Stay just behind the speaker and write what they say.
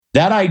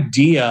that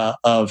idea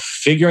of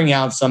figuring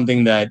out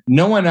something that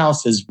no one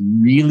else has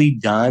really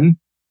done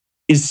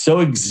is so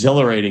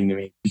exhilarating to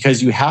me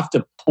because you have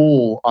to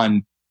pull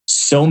on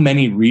so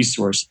many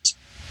resources.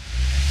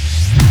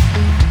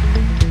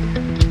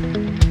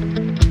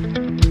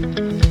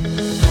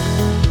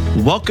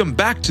 Welcome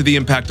back to the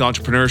Impact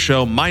Entrepreneur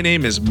Show. My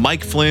name is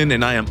Mike Flynn,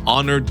 and I am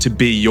honored to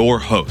be your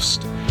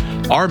host.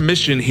 Our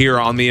mission here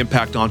on the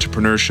Impact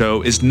Entrepreneur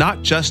Show is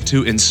not just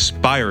to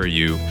inspire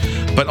you,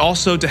 but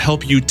also to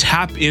help you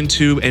tap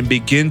into and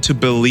begin to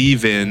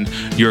believe in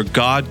your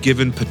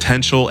God-given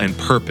potential and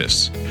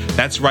purpose.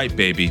 That's right,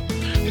 baby.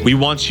 We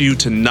want you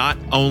to not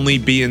only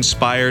be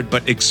inspired,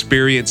 but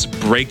experience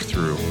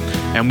breakthrough.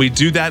 And we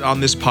do that on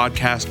this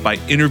podcast by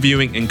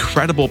interviewing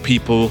incredible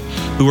people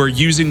who are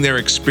using their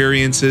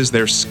experiences,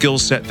 their skill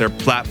set, their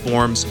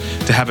platforms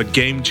to have a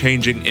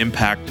game-changing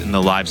impact in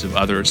the lives of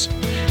others.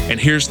 And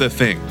here's the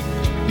thing.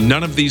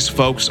 None of these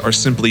folks are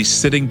simply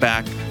sitting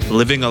back,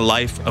 living a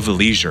life of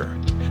leisure.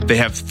 They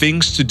have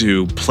things to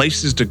do,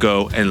 places to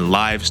go, and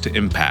lives to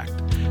impact.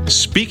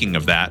 Speaking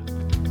of that,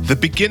 the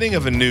beginning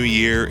of a new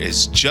year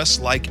is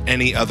just like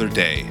any other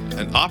day,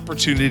 an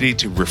opportunity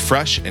to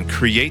refresh and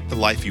create the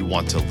life you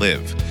want to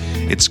live.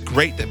 It's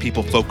great that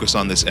people focus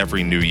on this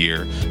every new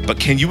year, but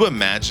can you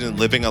imagine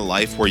living a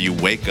life where you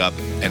wake up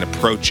and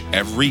approach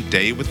every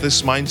day with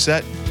this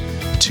mindset?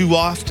 Too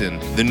often,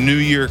 the new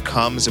year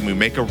comes and we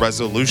make a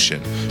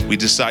resolution. We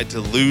decide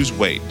to lose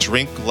weight,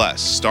 drink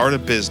less, start a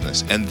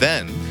business, and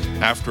then,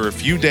 after a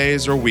few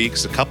days or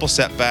weeks, a couple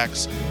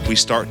setbacks, we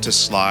start to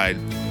slide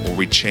or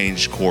we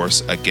change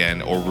course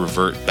again or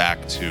revert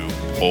back to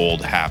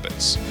old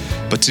habits.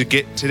 But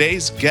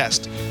today's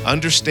guest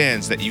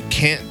understands that you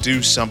can't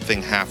do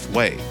something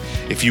halfway.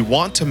 If you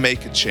want to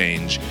make a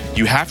change,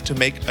 you have to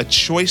make a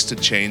choice to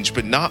change,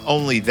 but not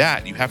only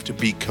that, you have to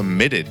be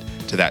committed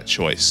to that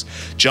choice.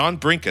 John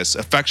Brenkus,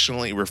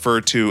 affectionately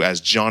referred to as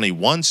Johnny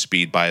One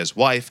Speed by his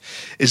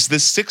wife, is the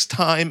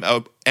 6-time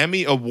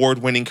Emmy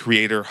Award-winning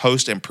creator,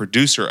 host, and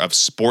producer of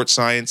Sports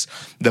Science,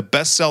 the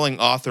best-selling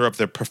author of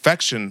The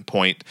Perfection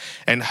Point,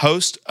 and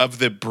host of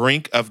the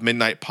Brink of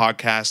Midnight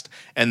podcast,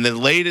 and the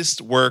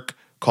latest work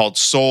called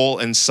Soul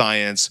and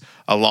Science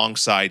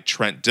alongside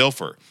Trent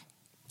Dilfer.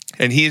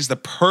 And he is the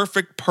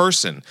perfect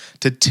person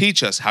to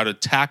teach us how to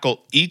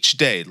tackle each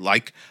day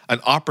like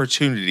an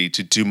opportunity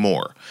to do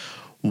more.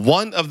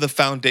 One of the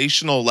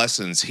foundational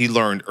lessons he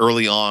learned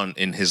early on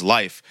in his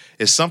life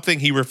is something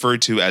he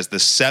referred to as the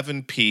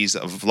 7 Ps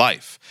of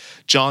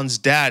life. John's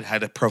dad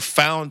had a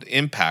profound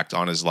impact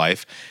on his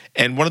life,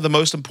 and one of the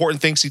most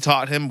important things he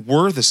taught him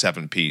were the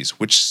 7 Ps,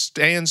 which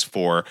stands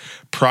for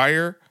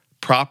prior,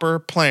 proper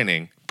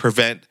planning,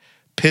 prevent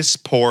piss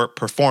poor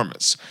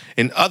performance.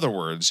 In other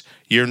words,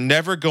 you're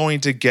never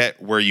going to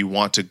get where you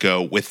want to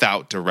go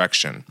without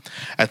direction.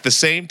 At the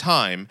same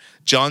time,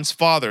 John's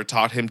father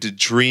taught him to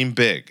dream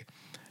big.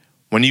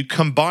 When you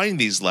combine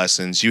these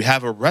lessons, you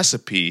have a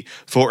recipe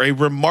for a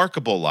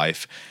remarkable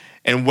life.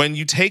 And when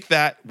you take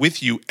that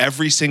with you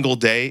every single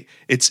day,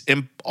 it's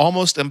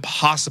almost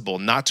impossible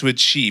not to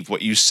achieve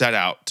what you set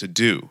out to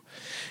do.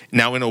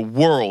 Now, in a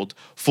world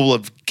full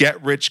of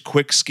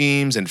get-rich-quick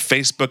schemes and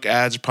Facebook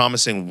ads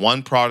promising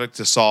one product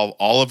to solve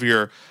all of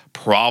your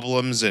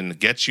problems and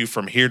get you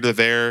from here to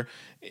there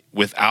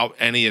without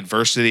any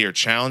adversity or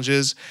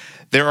challenges,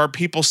 there are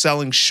people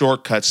selling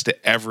shortcuts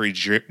to every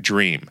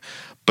dream.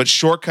 But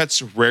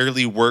shortcuts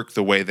rarely work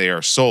the way they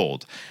are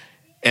sold.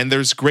 And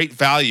there's great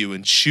value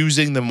in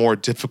choosing the more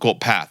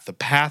difficult path. The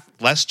path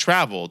less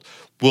traveled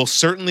will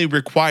certainly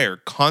require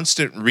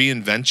constant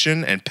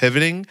reinvention and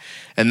pivoting,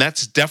 and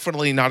that's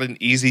definitely not an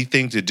easy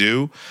thing to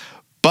do,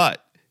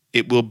 but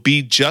it will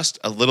be just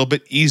a little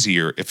bit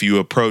easier if you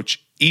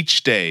approach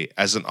each day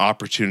as an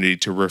opportunity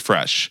to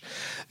refresh.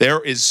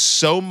 There is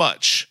so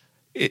much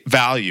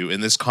value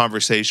in this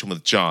conversation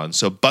with John,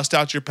 so bust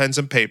out your pens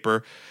and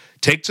paper,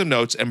 take some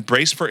notes, and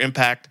brace for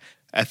impact.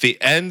 At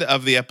the end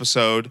of the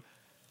episode,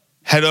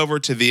 head over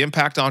to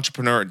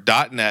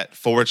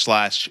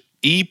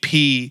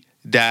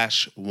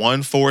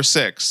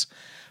theimpactentrepreneur.net/EP-146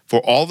 for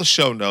all the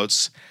show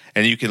notes,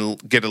 and you can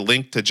get a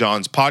link to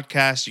John's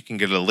podcast. You can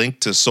get a link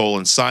to Soul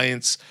and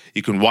Science.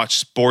 You can watch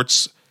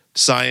Sports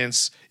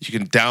Science. You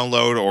can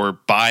download or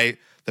buy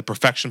The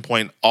Perfection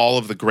Point, all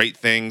of the great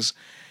things.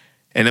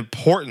 And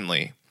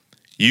importantly,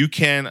 you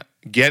can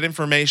get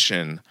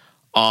information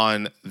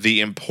on the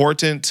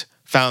important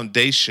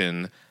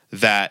foundation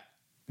that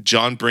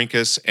John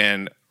Brenkus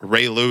and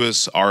Ray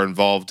Lewis are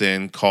involved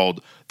in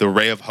called the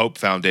Ray of Hope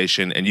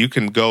Foundation, and you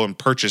can go and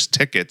purchase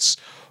tickets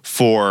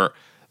for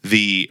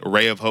the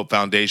Ray of Hope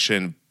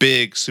Foundation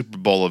big Super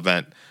Bowl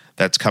event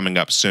that's coming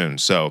up soon.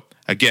 So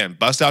again,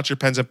 bust out your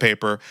pens and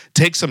paper,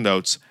 take some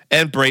notes,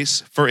 and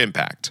brace for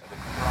impact.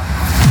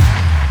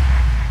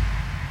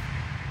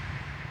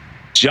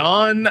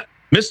 John,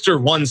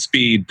 Mr. One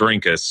Speed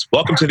Brenkus,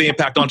 welcome to the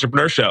Impact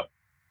Entrepreneur Show.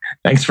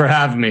 Thanks for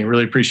having me.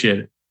 Really appreciate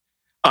it.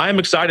 I'm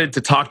excited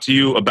to talk to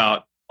you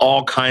about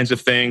all kinds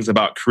of things,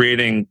 about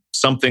creating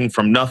something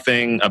from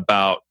nothing,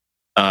 about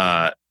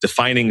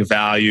defining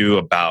value,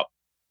 about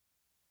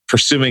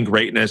pursuing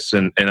greatness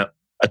and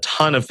a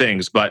ton of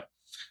things. But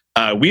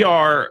we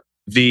are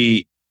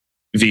the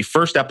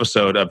first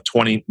episode of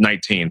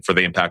 2019 for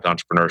the Impact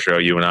Entrepreneur Show,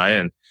 you and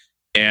I,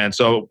 and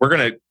so we're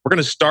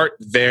gonna start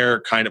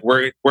there. Kind of,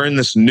 we're in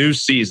this new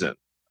season.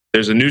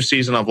 There's a new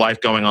season of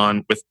life going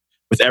on with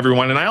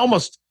everyone,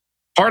 and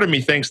part of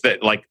me thinks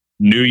that like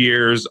New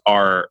Year's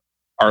are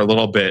a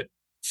little bit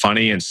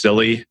funny and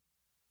silly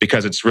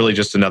because it's really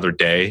just another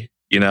day.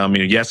 You know, I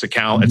mean, yes,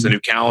 it's a new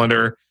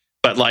calendar,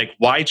 but like,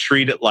 why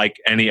treat it like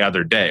any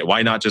other day?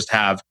 Why not just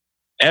have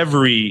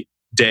every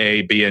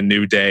day be a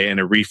new day and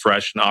a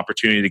refresh and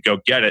opportunity to go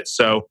get it?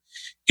 So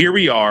here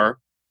we are.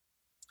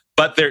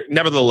 But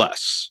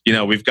nevertheless, you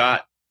know, we've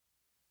got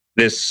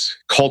this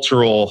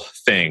cultural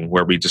thing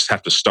where we just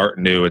have to start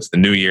new. It's the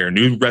new year,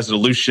 new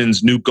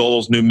resolutions, new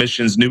goals, new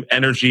missions, new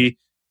energy.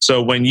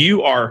 So when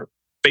you are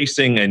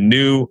facing a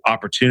new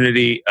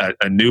opportunity,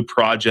 a new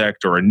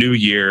project, or a new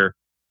year,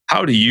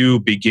 how do you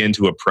begin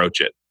to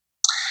approach it?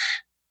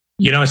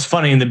 You know, it's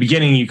funny. In the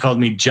beginning, you called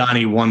me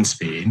Johnny One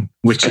Speed,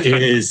 which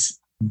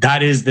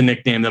that is the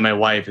nickname that my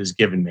wife has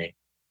given me.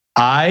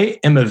 I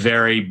am a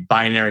very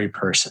binary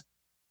person.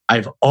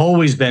 I've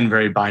always been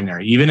very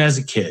binary, even as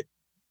a kid.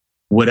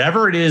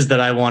 Whatever it is that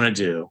I want to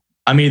do,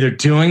 I'm either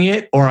doing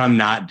it or I'm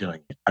not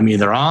doing it. I'm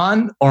either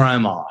on or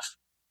I'm off.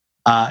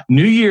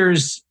 New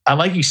Year's,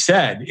 like you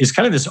said, is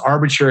kind of this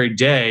arbitrary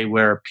day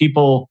where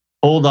people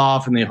hold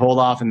off and they hold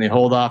off and they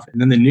hold off. And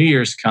then the New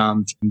Year's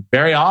comes. And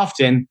very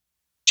often,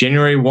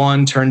 January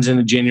 1 turns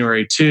into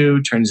January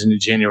 2, turns into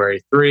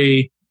January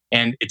 3,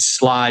 and it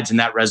slides and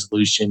that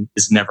resolution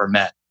is never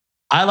met.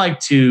 I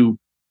like to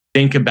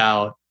think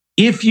about,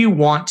 if you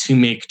want to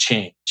make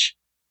change,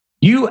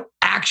 you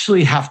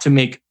actually have to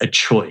make a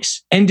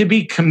choice and to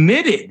be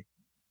committed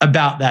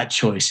about that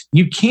choice.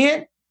 You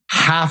can't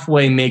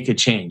halfway make a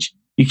change.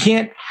 You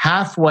can't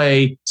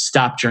halfway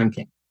stop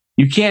drinking.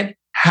 You can't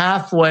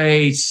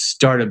halfway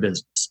start a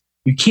business.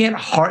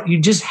 You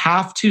just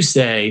have to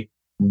say,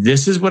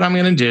 this is what I'm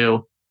going to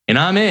do, and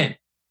I'm in.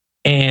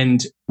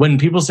 And when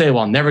people say,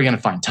 well, I'm never going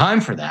to find time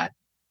for that,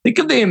 think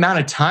of the amount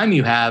of time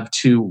you have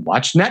to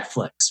watch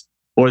Netflix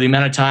or the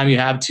amount of time you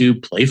have to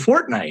play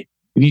Fortnite.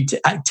 If you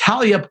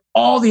tally up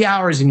all the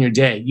hours in your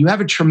day, you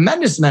have a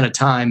tremendous amount of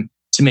time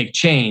to make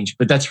change,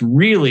 but that's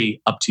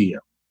really up to you.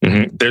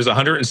 Mm-hmm. There's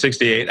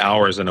 168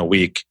 hours in a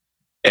week,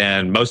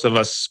 and most of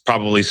us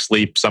probably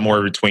sleep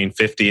somewhere between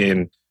 50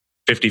 and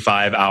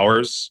 55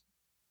 hours.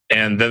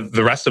 And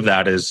the rest of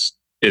that is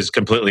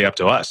completely up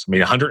to us. I mean,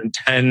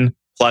 110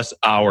 plus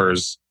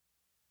hours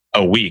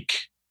a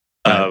week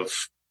of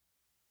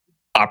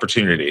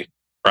opportunity,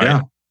 right?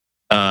 Yeah.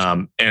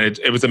 And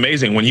it was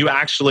amazing when you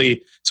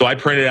actually. So I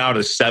printed out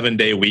a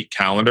 7-day week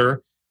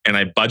calendar and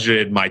I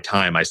budgeted my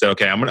time. I said,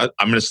 okay, I'm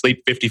gonna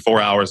sleep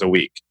 54 hours a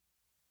week.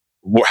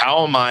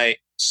 How am I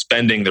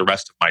spending the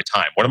rest of my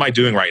time? What am I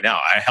doing right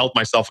now? I held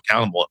myself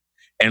accountable,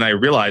 and I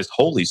realized,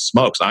 holy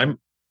smokes, I'm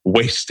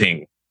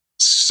wasting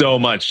so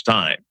much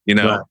time. You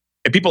know, right.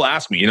 And people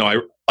ask me, you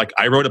know,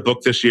 I wrote a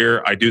book this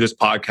year. I do this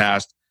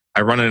podcast.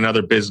 I run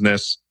another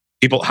business.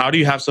 People, how do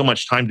you have so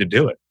much time to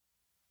do it?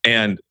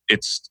 And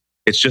it's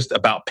just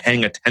about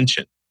paying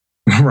attention.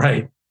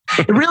 Right.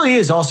 It really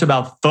is also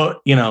about,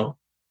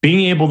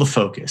 being able to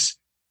focus.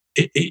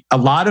 A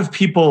lot of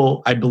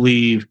people, I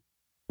believe,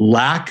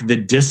 lack the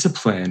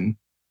discipline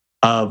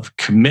of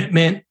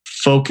commitment,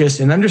 focus,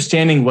 and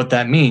understanding what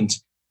that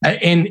means.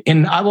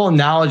 And I will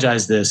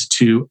analogize this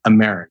to a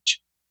marriage.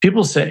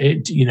 People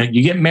say,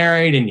 you get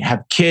married and you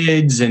have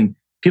kids, and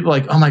people are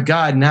like, oh my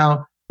God,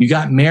 now you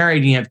got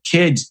married and you have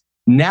kids.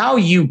 Now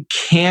you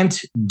can't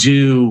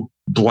do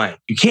blank.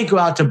 You can't go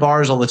out to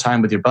bars all the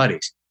time with your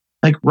buddies.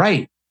 Like,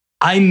 right.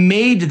 I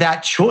made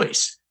that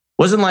choice.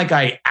 It wasn't like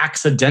I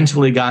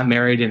accidentally got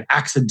married and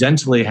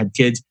accidentally had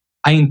kids.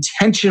 I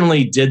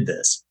intentionally did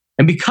this.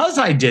 And because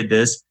I did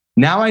this,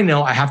 now I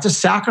know I have to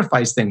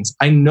sacrifice things.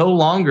 I no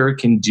longer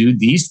can do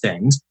these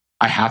things.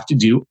 I have to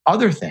do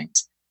other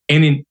things.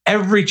 And in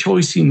every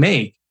choice you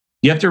make,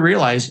 you have to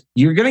realize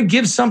you're going to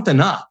give something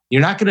up.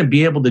 You're not going to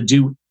be able to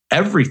do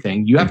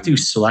everything. You have to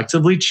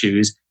selectively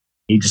choose.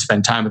 Need to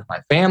spend time with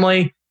my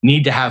family,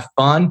 need to have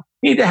fun,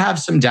 need to have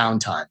some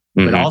downtime,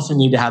 but also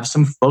need to have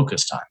some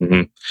focus time.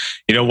 Mm-hmm.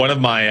 You know, one of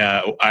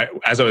my,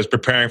 as I was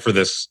preparing for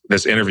this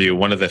interview,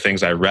 one of the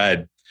things I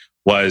read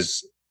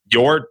was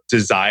your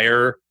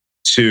desire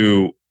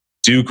to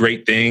do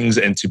great things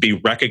and to be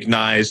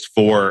recognized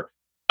for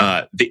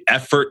the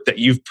effort that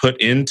you've put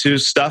into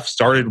stuff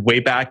started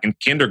way back in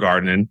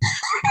kindergarten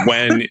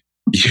when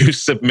you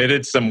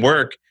submitted some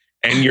work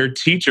and your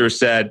teacher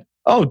said,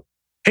 oh,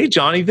 hey,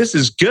 Johnny, this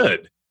is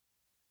good.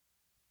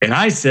 And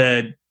I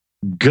said,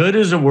 good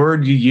is a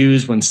word you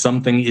use when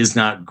something is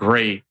not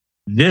great.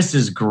 This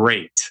is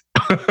great.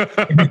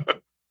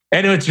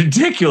 And what's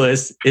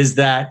ridiculous is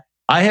that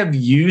I have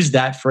used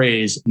that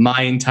phrase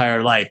my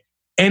entire life.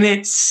 And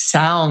it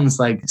sounds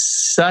like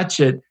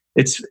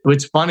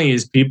what's funny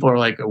is people are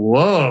like,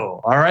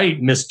 whoa, all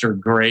right, Mr.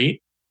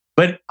 Great.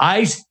 But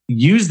I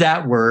use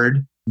that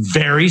word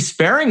very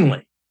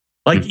sparingly.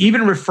 Like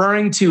even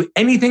referring to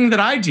anything that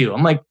I do.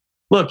 I'm like,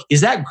 look,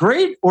 is that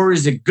great or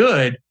is it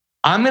good?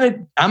 I'm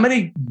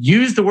gonna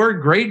use the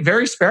word great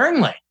very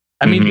sparingly.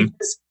 I mean,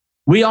 because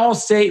we all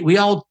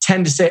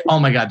tend to say, oh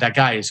my God, that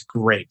guy is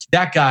great.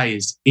 That guy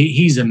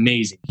he's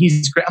amazing.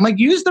 He's great. I'm like,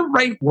 use the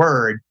right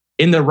word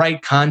in the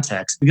right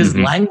context because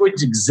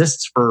language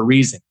exists for a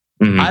reason.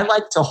 I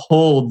like to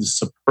hold the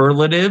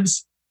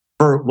superlatives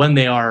for when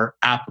they are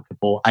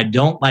applicable. I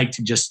don't like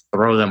to just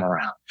throw them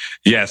around.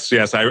 Yes.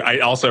 I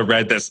also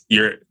read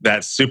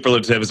that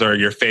superlatives are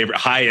your favorite,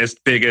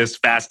 highest,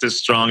 biggest, fastest,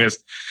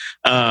 strongest.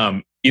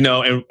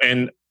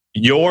 And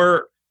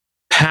your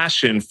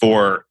passion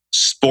for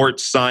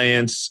sports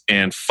science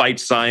and fight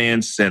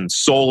science and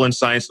soul and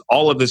science,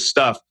 all of this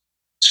stuff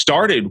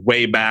started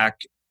way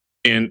back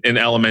in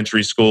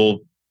elementary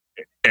school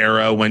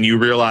era when you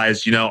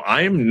realized,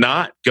 I am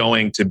not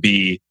going to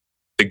be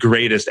the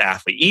greatest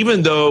athlete,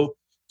 even though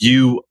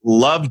you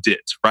loved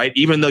it, right?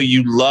 Even though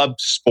you loved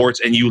sports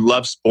and you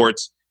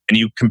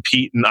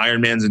compete in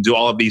Ironmans and do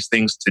all of these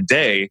things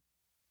today,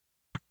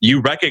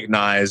 you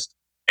recognized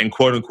and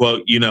quote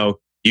unquote, you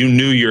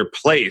knew your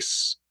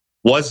place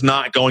was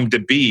not going to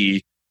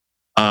be,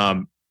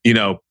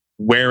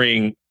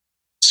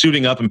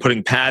 suiting up and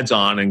putting pads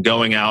on and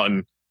going out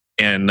and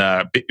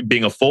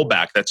being a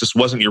fullback. That just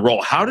wasn't your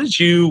role.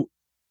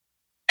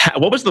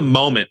 What was the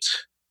moment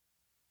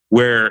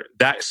where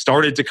that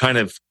started to kind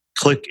of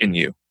click in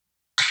you?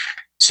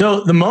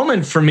 So the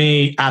moment for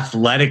me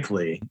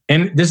athletically,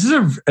 and this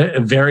is a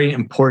very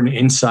important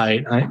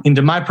insight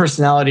into my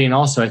personality, and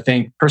also I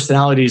think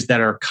personalities that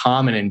are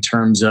common in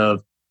terms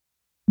of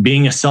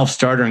being a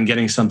self-starter and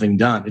getting something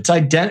done. It's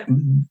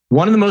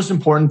one of the most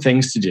important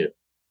things to do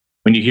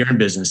when you're here in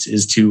business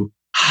is to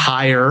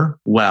hire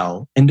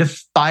well and to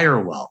fire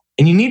well.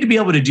 And you need to be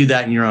able to do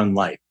that in your own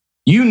life.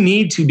 You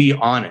need to be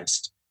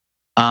honest.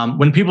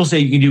 When people say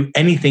you can do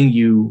anything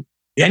you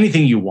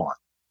want,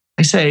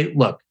 I say,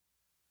 look,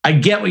 I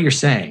get what you're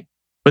saying,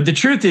 but the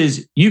truth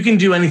is you can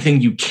do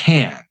anything you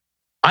can.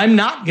 I'm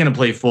not going to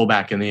play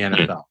fullback in the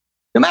NFL.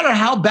 No matter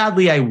how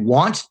badly I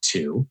want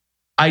to,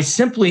 I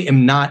simply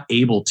am not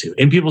able to.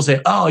 And people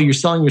say, oh, you're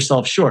selling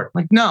yourself short.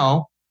 I'm like,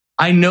 no,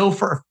 I know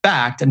for a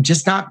fact I'm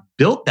just not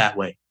built that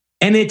way.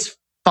 And it's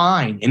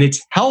fine and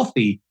it's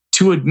healthy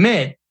to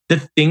admit the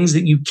things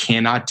that you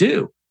cannot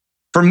do.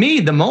 For me,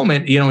 the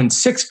moment, in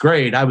sixth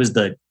grade, I was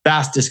the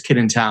fastest kid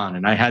in town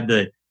and I had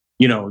the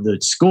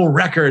school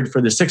record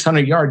for the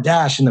 600-yard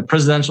dash in the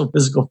presidential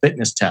physical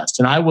fitness test.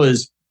 And I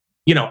was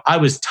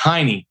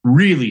tiny,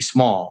 really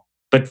small,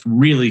 but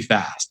really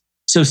fast.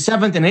 So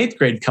 7th and 8th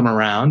grade come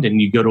around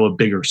and you go to a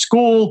bigger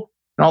school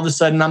and all of a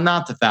sudden I'm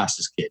not the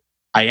fastest kid.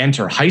 I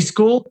enter high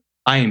school.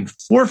 I am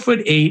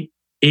 4'8",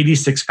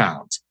 86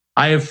 pounds.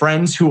 I have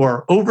friends who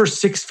are over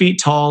 6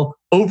 feet tall,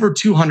 over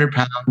 200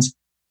 pounds.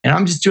 And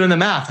I'm just doing the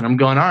math and I'm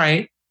going, all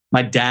right,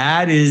 my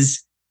dad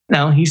is,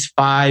 he's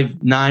 5'9",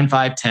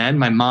 5'10".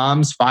 My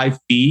mom's 5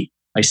 feet.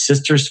 My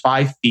sister's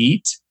 5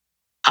 feet.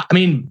 I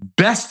mean,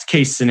 best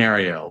case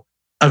scenario,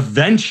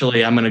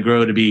 eventually I'm going to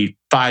grow to be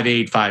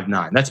 5'8",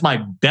 5'9". That's my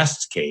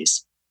best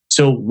case.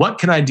 So what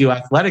can I do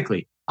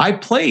athletically? I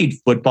played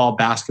football,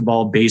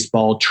 basketball,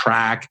 baseball,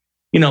 track,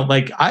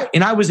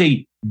 and I was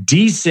a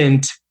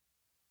decent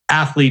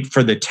athlete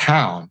for the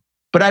town,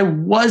 but I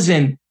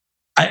wasn't.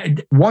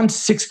 Once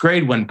sixth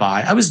grade went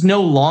by, I was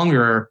no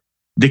longer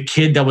the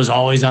kid that was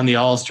always on the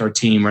all-star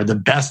team or the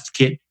best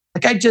kid.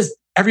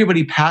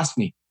 Everybody passed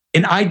me.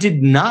 And they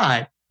did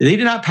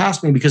not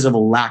pass me because of a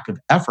lack of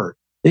effort.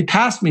 They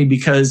passed me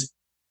because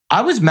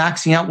I was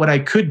maxing out what I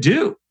could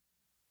do.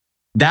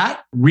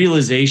 That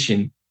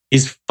realization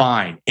is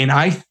fine. And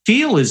I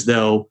feel as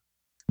though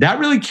that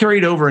really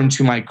carried over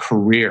into my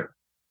career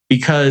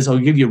because I'll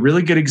give you a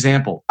really good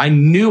example. I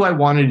knew I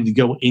wanted to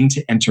go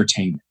into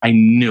entertainment. I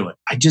knew it.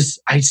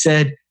 I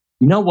said,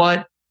 you know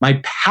what?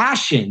 My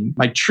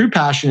true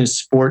passion is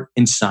sport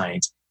and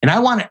science. And I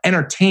want to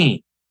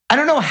entertain. I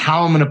don't know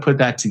how I'm going to put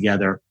that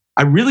together.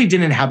 I really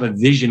didn't have a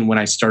vision when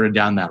I started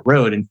down that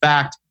road. In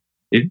fact,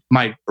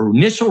 my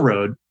initial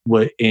road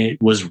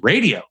was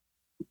radio.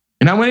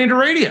 And I went into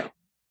radio.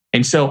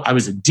 And so I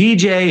was a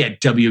DJ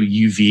at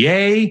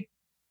WUVA,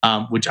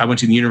 which I went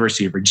to the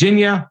University of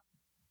Virginia.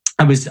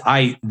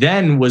 I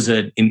then was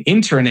an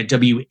intern at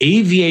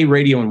WAVA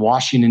Radio in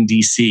Washington,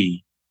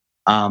 D.C.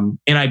 And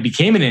I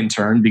became an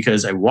intern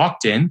because I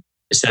walked in.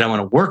 I said, I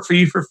want to work for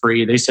you for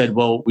free. They said,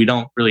 well, we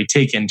don't really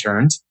take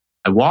interns.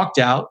 I walked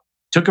out,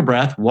 took a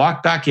breath,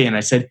 walked back in.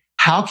 I said,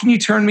 how can you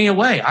turn me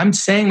away? I'm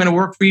saying I'm going to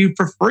work for you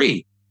for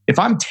free. If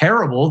I'm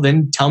terrible,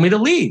 then tell me to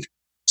leave.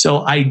 So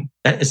I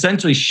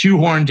essentially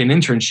shoehorned an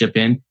internship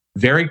in,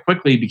 very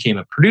quickly became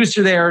a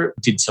producer there,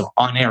 did some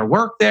on-air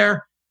work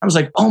there. I was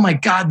like, oh my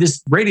God,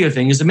 this radio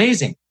thing is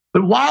amazing.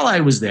 But while I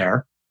was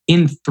there,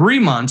 in 3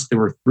 months, there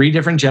were 3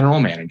 different general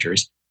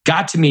managers,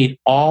 got to meet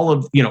all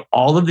of the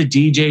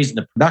DJs and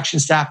the production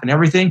staff and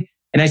everything.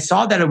 And I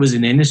saw that it was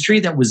an industry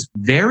that was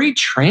very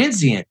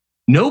transient.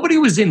 Nobody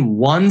was in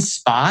one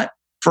spot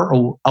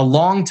for a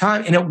long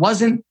time. And it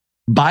wasn't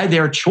by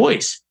their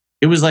choice.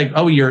 It was like,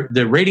 oh,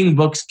 the rating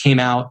books came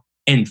out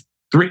and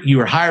you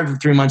were hired for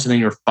 3 months and then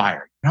you're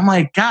fired. And I'm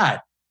like, God,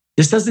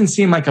 this doesn't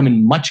seem like I'm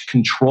in much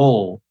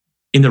control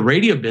in the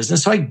radio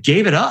business. So I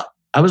gave it up.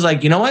 I was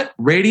like, you know what?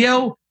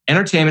 Radio,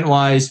 entertainment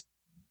wise,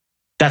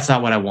 that's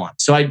not what I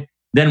want. So I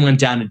then went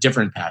down a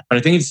different path. But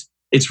I think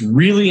it's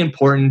really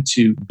important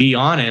to be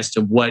honest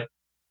of what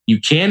you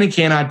can and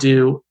cannot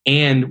do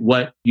and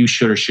what you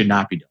should or should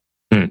not be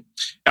doing.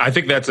 I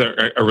think that's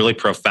a really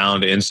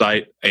profound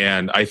insight.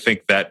 And I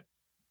think that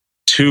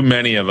too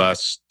many of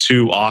us,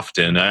 too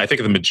often, I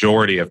think the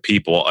majority of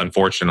people,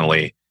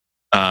 unfortunately,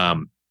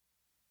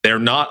 they're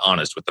not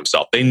honest with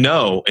themselves. They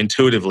know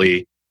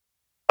intuitively,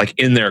 like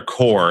in their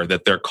core,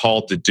 that they're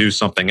called to do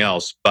something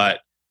else.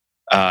 But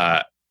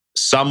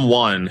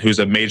someone who's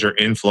a major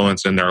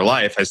influence in their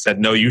life has said,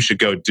 no, you should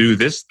go do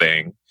this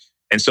thing.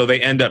 And so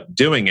they end up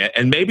doing it.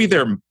 And maybe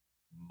they're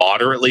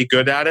moderately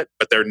good at it,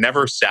 but they're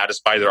never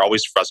satisfied. They're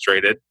always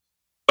frustrated.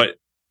 But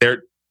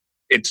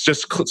it's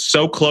just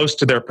so close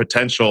to their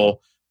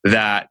potential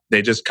that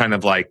they just kind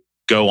of like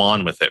go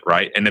on with it,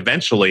 right? And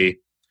eventually,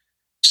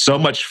 so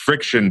much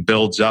friction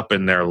builds up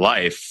in their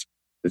life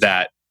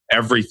that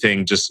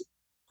everything just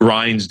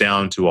grinds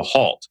down to a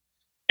halt.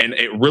 And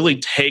it really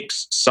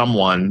takes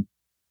someone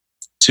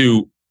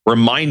to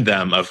remind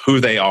them of who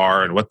they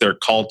are and what they're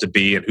called to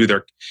be and who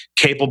they're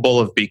capable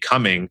of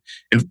becoming.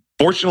 And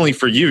fortunately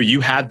for you,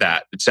 you had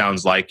that, it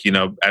sounds like,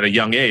 at a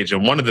young age.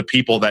 And one of the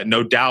people that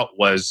no doubt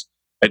was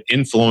an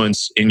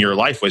influence in your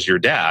life was your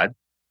dad.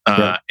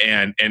 Yeah.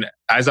 And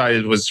as I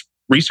was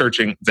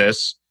researching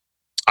this,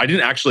 I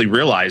didn't actually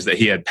realize that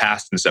he had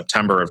passed in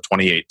September of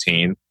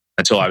 2018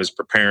 until I was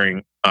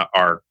preparing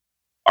our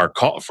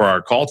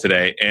call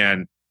today.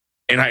 And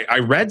I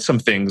read some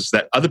things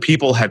that other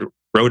people had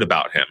wrote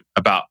about him,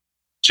 about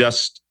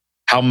just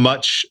how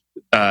much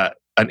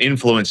an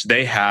influence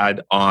they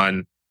had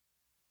on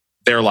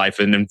their life.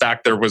 And in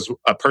fact, there was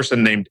a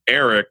person named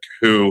Eric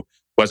who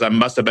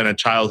must have been a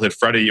childhood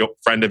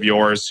friend of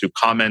yours who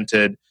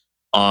commented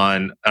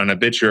on an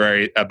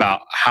obituary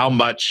about how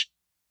much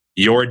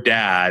your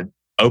dad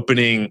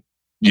opening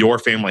your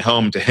family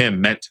home to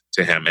him meant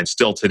to him, and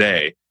still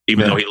today,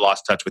 even though he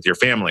lost touch with your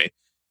family.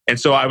 And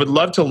so I would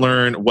love to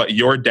learn what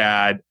your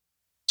dad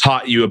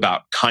taught you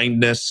about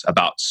kindness,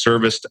 about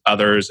service to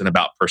others, and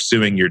about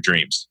pursuing your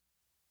dreams.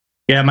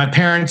 Yeah, my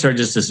parents are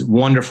just this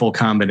wonderful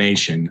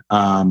combination.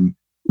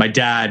 My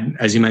dad,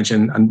 as you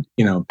mentioned,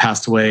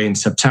 passed away in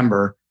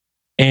September.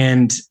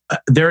 And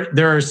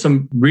there are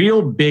some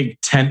real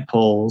big tent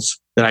poles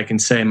that I can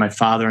say my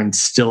father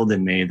instilled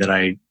in me that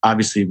I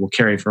obviously will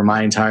carry for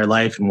my entire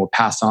life and will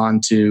pass on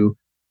to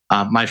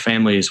my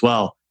family as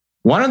well.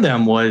 One of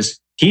them was,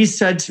 he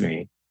said to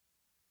me,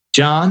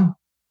 John,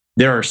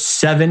 there are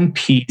 7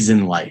 P's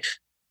in life.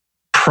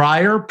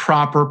 Prior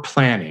proper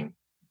planning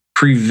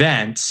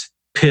prevents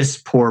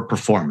piss poor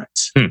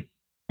performance. And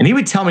he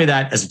would tell me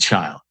that as a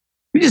child.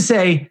 He would just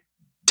say,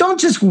 don't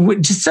just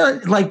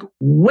like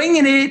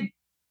winging it,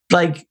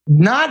 like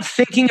not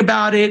thinking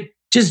about it,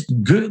 just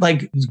good,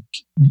 like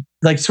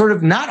sort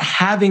of not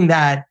having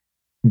that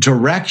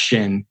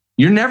direction.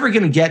 You're never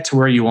going to get to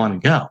where you want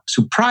to go.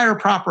 So prior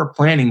proper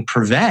planning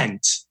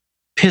prevents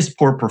piss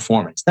poor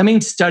performance. That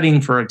means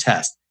studying for a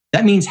test.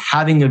 That means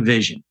having a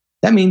vision.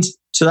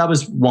 So that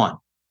was 1.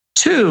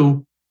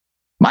 2,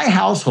 my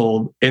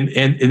household, and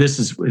this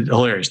is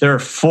hilarious. There are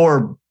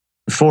four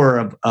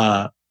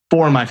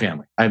in my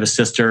family. I have a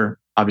sister,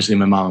 obviously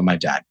my mom and my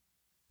dad.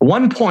 At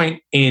one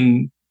point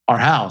in our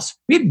house,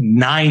 we had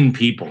 9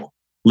 people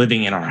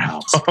living in our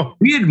house.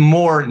 We had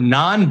more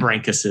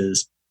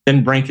non-Brenkuses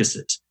than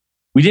Brenkuses.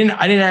 I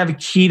didn't have a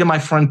key to my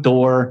front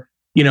door.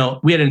 We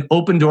had an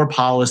open door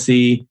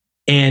policy.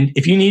 And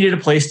if you needed a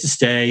place to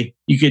stay,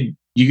 you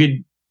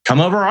could come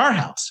over our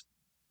house.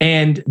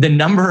 And the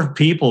number of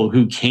people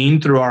who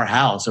came through our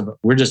house,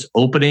 we're just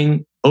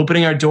opening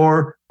our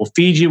door, we'll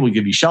feed you, we'll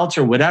give you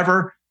shelter,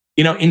 whatever.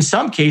 In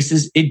some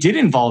cases, it did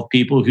involve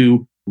people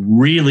who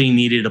really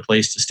needed a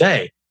place to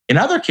stay. In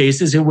other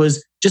cases, it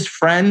was just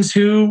friends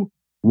who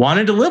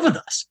wanted to live with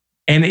us.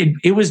 And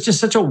it was just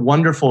such a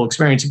wonderful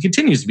experience. It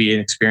continues to be an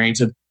experience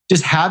of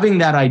just having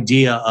that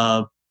idea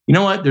of, you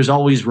know what, there's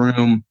always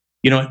room.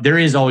 There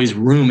is always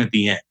room at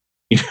the end.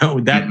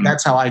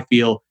 That's how I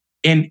feel.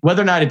 And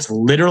whether or not it's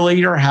literally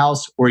your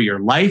house or your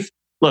life,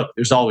 look,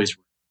 there's always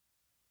room.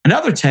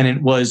 Another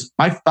tenet was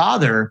my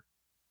father.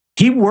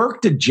 He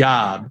worked a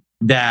job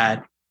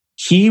that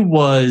he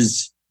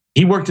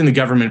worked in the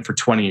government for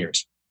 20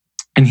 years.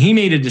 And he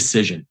made a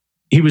decision.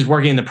 He was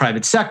working in the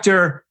private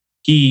sector.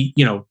 He,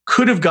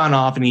 could have gone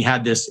off, and he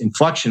had this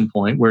inflection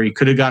point where he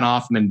could have gone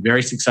off and been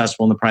very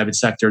successful in the private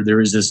sector. There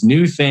was this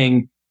new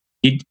thing.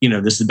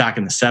 This is back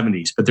in the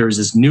 70s, but there was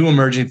this new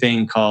emerging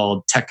thing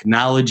called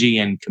technology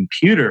and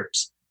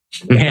computers.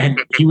 And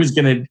he was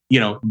going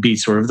to, be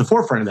sort of the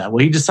forefront of that.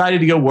 Well, he decided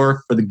to go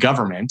work for the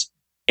government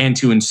and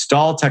to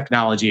install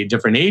technology at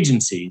different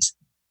agencies.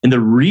 And the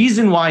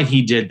reason why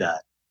he did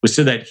that was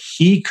so that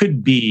he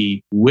could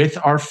be with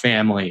our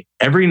family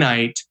every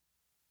night,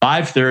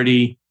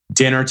 5:30,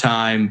 dinner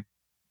time,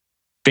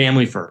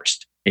 family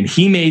first. And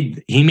he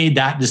made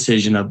that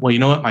decision of, well, you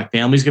know what? My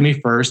family's going to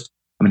be first.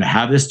 I'm going to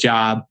have this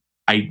job.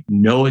 I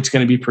know it's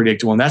going to be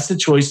predictable. And that's the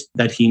choice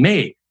that he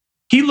made.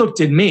 He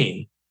looked at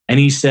me and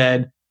he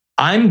said,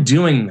 I'm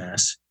doing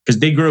this because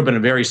they grew up in a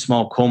very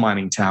small coal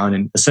mining town.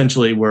 And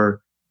essentially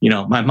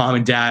my mom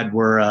and dad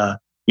were,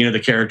 the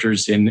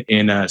characters in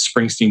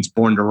Springsteen's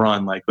Born to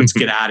Run, like, let's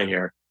get out of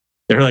here.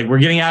 They're like, we're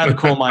getting out of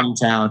the coal mining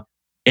town.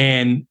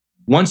 And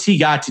once he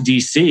got to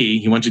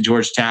DC, he went to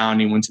Georgetown,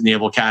 he went to the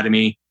Naval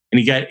Academy, and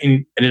he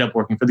ended up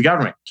working for the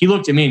government. He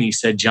looked at me and he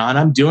said, John,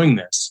 I'm doing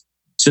this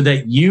so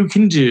that you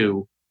can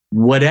do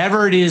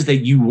whatever it is that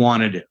you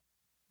want to do.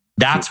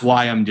 That's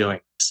why I'm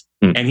doing this.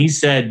 And he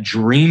said,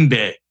 dream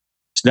big.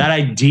 So that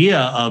idea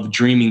of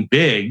dreaming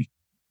big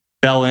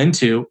fell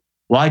into,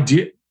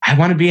 I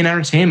want to be in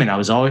entertainment. I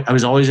was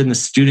always in the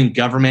student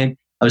government.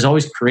 I was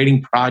always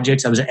creating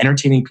projects. I was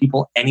entertaining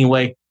people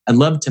anyway. I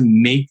love to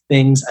make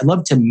things. I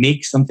love to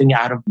make something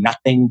out of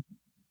nothing.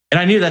 And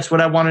I knew that's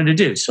what I wanted to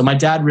do. So my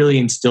dad really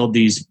instilled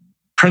these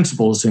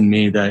principles in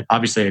me that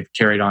obviously I've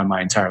carried on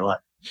my entire life.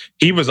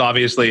 He was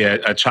obviously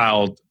a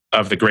child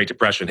of the Great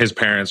Depression. His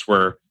parents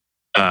were,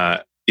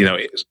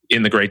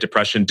 in the Great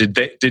Depression.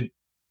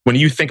 When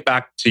you think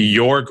back to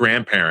your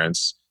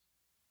grandparents,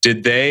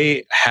 did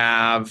they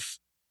have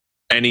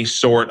any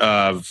sort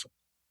of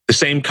the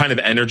same kind of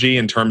energy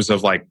in terms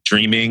of like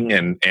dreaming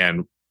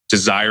and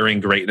desiring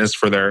greatness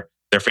for their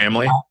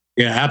family?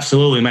 Yeah,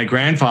 absolutely. My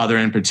grandfather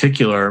in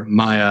particular,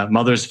 my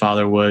mother's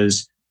father,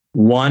 was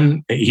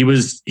one. He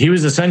was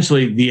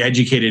essentially the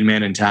educated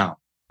man in town.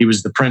 He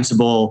was the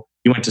principal.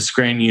 He went to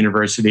Scranton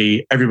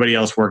University. Everybody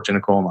else worked in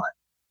a coal mine.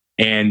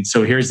 And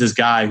so here's this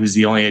guy who's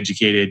the only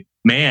educated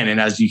man. And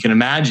as you can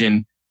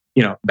imagine,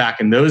 back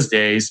in those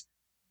days,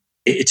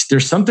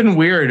 there's something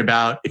weird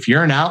about if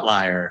you're an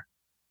outlier,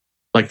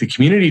 like the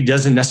community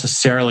doesn't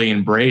necessarily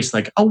embrace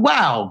like, oh,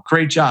 wow,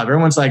 great job.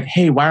 Everyone's like,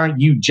 hey, why aren't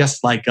you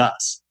just like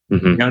us?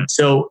 Mm-hmm.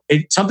 So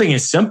something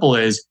as simple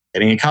as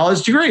getting a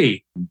college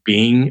degree,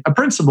 being a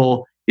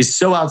principal is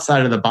so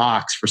outside of the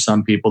box for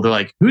some people. They're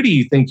like, who do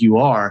you think you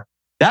are?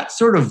 That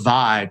sort of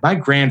vibe. My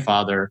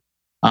grandfather,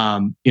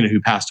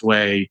 who passed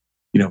away,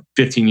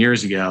 15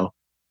 years ago,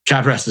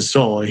 God rest his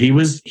soul. He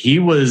was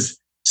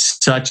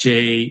such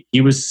a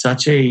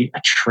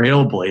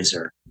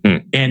trailblazer.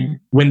 And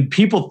when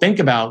people think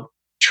about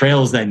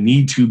trails that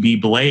need to be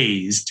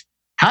blazed,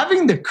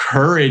 having the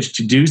courage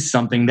to do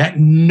something that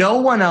no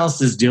one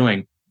else is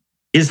doing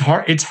is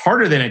hard. It's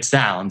harder than it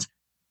sounds.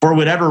 For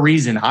whatever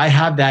reason, I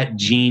have that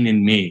gene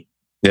in me.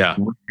 Yeah.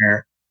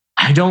 Where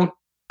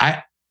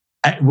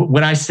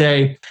when I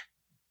say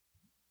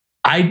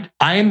I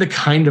am the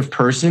kind of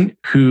person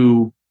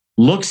who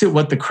looks at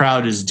what the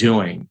crowd is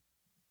doing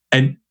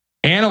and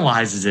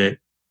analyzes it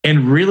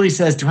and really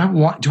says, do I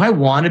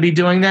want to be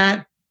doing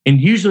that? And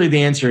usually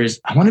the answer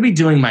is, I want to be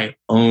doing my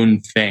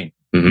own thing,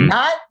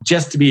 not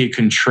just to be a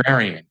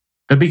contrarian,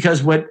 but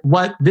because what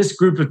this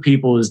group of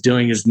people is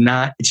doing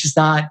it's just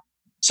not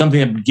something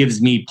that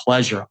gives me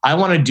pleasure. I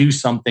want to do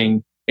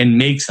something and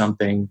make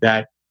something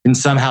that can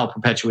somehow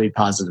perpetuate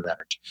positive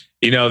energy.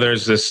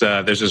 There's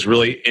this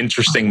really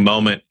interesting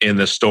moment in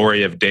the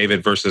story of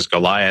David versus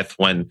Goliath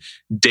when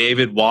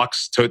David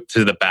walks to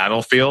the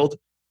battlefield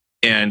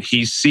and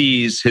he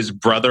sees his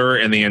brother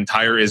and the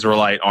entire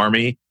Israelite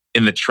army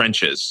in the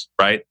trenches,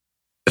 right?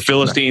 The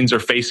Philistines are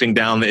facing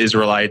down the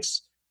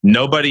Israelites.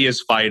 Nobody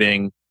is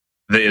fighting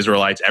the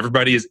Israelites.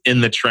 Everybody is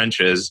in the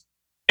trenches.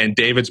 And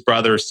David's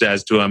brother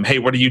says to him, hey,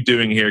 what are you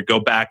doing here? Go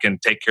back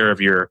and take care of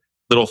your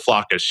little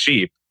flock of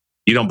sheep.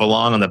 You don't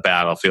belong on the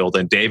battlefield.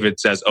 And David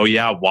says, oh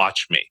yeah,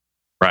 watch me,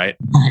 right?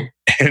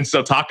 And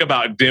so talk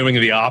about doing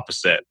the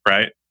opposite,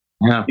 right?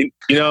 Yeah.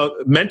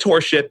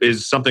 Mentorship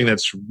is something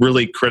that's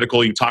really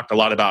critical. You talked a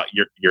lot about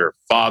your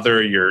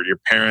father, your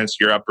parents,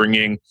 your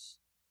upbringing.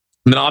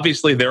 And then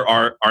obviously there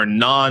are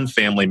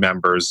non-family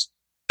members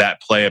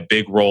that play a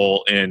big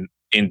role in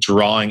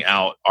drawing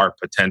out our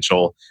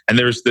potential. And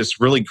there's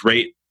this really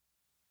great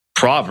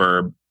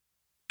proverb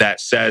that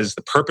says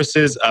the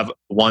purposes of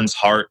one's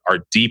heart are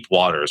deep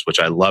waters, which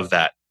I love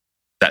that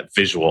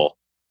visual.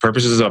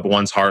 Purposes of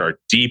one's heart are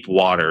deep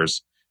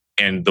waters,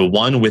 and the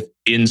one with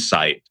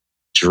insight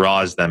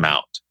draws them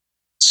out.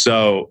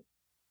 So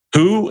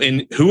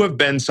who have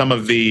been some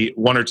of the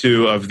one or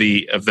two of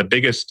the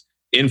biggest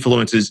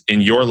influences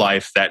in your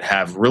life that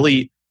have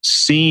really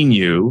seen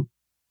you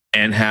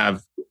and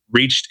have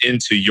reached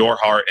into your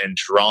heart and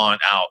drawn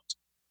out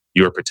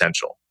your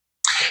potential?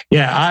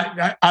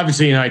 Yeah, I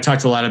obviously, I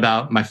talked a lot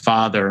about my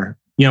father.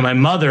 My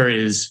mother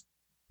is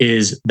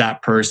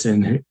that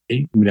person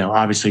who,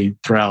 obviously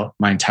throughout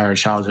my entire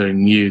childhood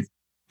and youth,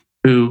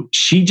 who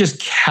she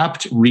just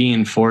kept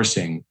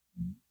reinforcing.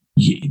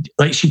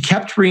 She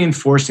kept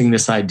reinforcing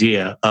this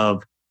idea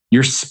of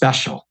you're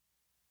special.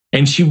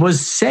 And she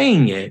was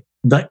saying it,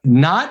 but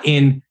not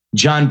in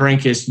John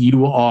Brenkus,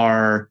 you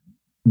are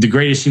the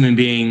greatest human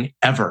being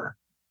ever.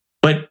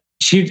 But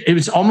it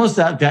was almost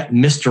that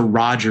Mr.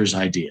 Rogers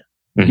idea.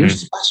 Mm-hmm. You're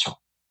special.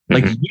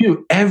 Mm-hmm. Like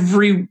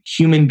every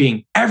human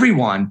being,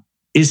 everyone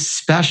is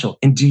special.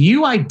 And do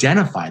you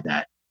identify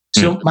that?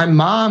 So my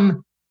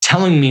mom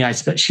telling me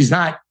she's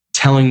not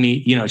telling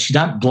me, she's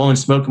not blowing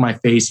smoke in my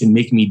face and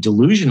making me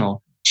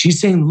delusional.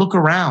 She's saying, look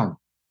around.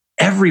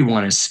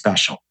 Everyone is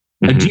special.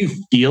 Mm-hmm. Do you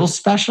feel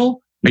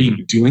special? Are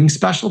you doing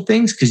special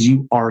things? Because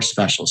you are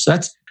special. So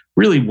that's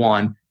really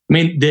one. I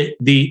mean,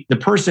 the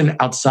person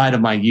outside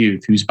of my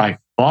youth who's by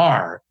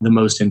far the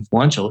most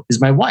influential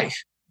is my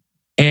wife.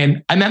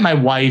 And I met my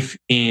wife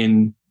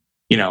in,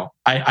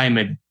 I'm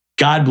a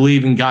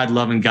God-believing,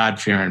 God-loving,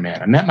 God-fearing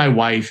man. I met my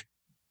wife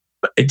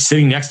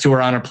sitting next to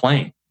her on a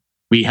plane.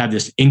 We have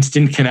this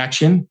instant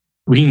connection.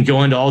 We can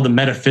go into all the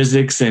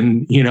metaphysics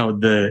and,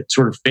 the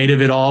sort of fate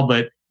of it all,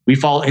 but we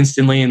fall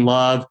instantly in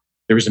love.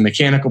 There was a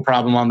mechanical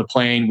problem on the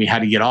plane. We had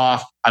to get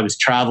off. I was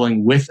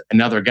traveling with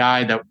another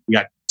guy that we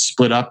got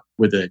split up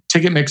with a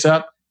ticket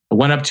mix-up. I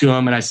went up to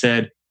him and I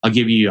said, I'll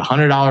give you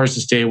 $100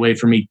 to stay away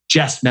from me.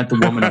 Just met the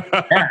woman I'm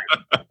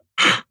married.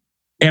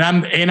 And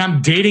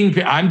I'm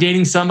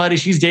dating somebody.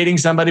 She's dating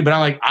somebody, but I'm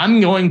like,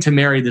 I'm going to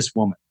marry this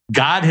woman.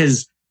 God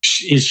is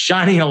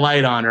shining a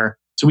light on her.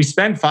 So we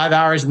spent 5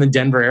 hours in the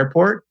Denver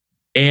airport.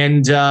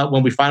 And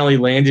when we finally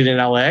landed in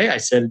LA, I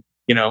said,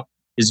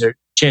 is there a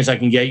chance I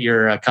can get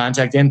your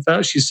contact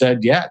info? She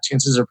said, yeah,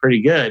 chances are pretty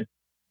good.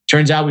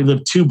 Turns out we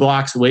live 2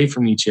 blocks away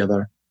from each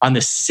other on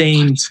the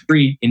same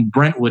street in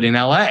Brentwood in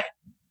LA.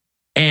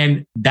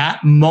 And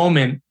that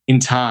moment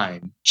in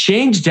time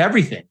changed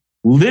everything.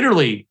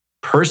 Literally,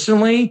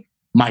 personally,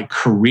 my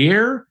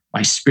career,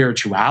 my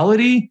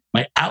spirituality,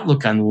 my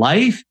outlook on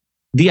life.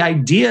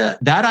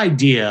 That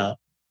idea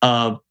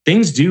of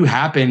things do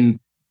happen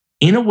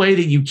in a way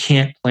that you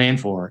can't plan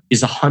for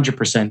is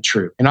 100%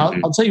 true. And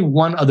I'll tell you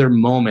one other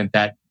moment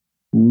that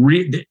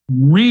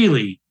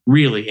really,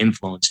 really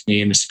influenced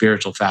me in a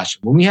spiritual fashion.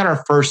 When we had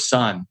our first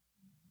son,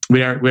 we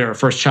had our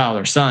first child,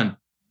 our son,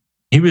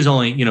 he was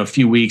only, a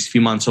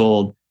few months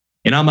old.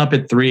 And I'm up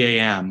at 3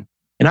 a.m.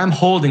 and I'm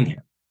holding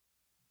him.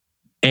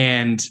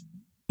 And,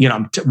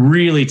 I'm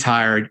really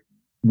tired.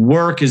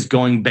 Work is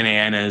going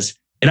bananas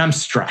and I'm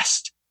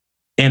stressed.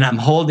 And I'm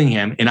holding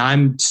him and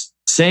I'm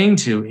saying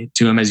to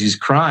him as he's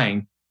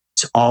crying,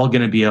 it's all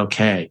going to be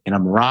okay. And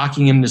I'm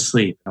rocking him to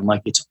sleep. I'm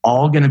like, it's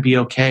all going to be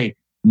okay.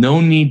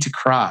 No need to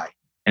cry.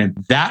 And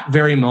at that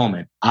very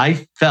moment,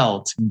 I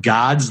felt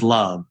God's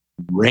love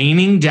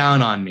raining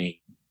down on me,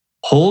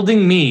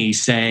 holding me,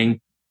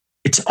 saying,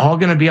 it's all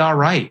going to be all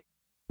right.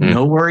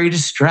 No worry to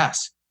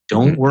stress.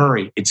 Don't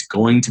worry. It's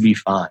going to be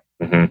fine.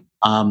 And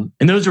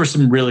those were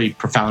some really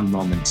profound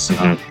moments in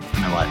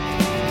my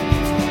life.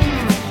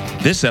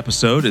 This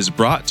episode is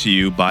brought to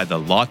you by the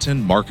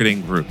Lawton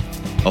Marketing Group,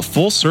 a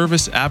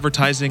full-service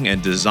advertising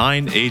and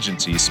design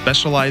agency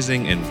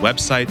specializing in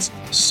websites,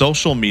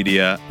 social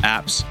media,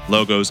 apps,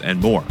 logos, and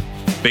more.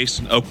 Based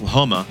in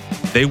Oklahoma,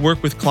 they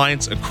work with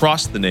clients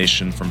across the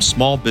nation from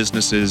small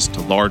businesses to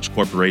large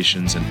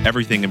corporations and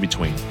everything in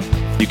between.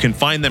 You can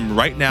find them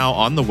right now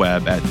on the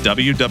web at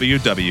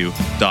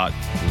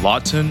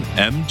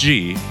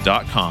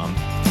www.lawtonmg.com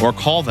or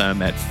call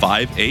them at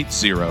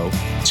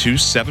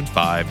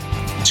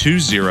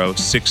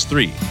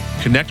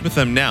 580-275-2063. Connect with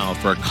them now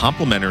for a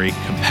complimentary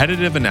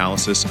competitive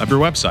analysis of your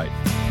website.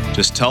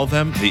 Just tell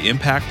them the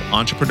Impact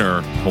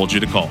Entrepreneur told you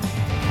to call.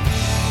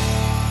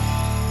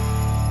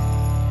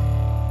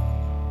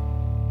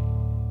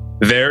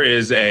 There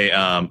is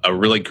a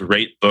really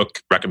great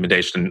book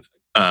recommendation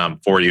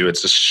for you.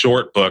 It's a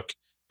short book,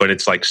 but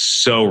it's like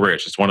so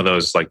rich. It's one of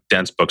those like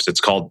dense books.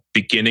 It's called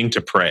Beginning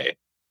to Pray.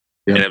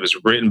 Yeah. And it was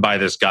written by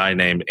this guy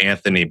named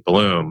Anthony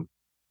Bloom.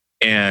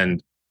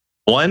 And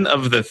one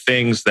of the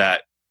things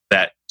that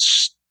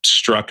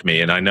struck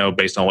me, and I know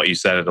based on what you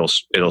said,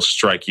 it'll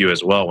strike you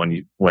as well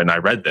when I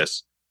read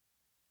this.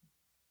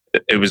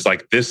 It was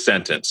like this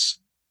sentence: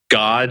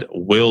 God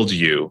willed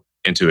you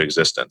into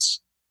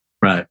existence.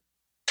 Right.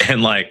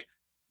 And like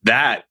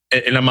that,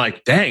 and I'm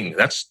like, dang,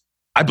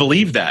 I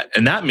believe that.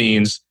 And that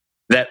means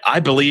that I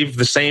believe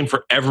the same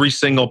for every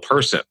single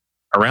person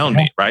around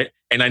me, right?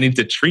 And I need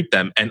to treat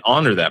them and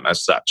honor them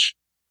as such,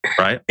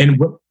 right? And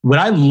what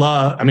I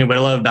love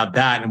about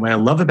that, and what I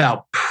love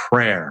about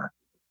prayer,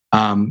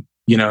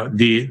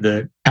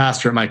 the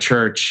pastor at my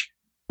church,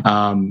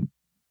 when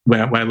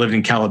I lived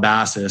in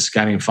Calabasas, a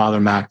guy named Father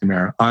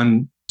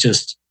McNamara,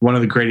 just one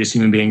of the greatest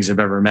human beings I've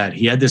ever met.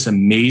 He had this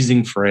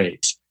amazing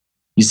phrase.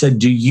 He said,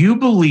 do you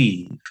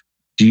believe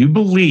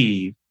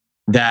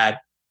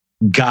that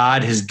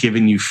God has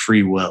given you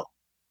free will?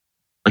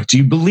 Like, do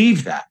you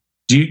believe that?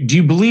 Do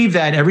you believe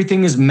that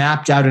everything is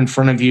mapped out in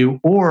front of you,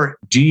 or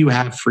do you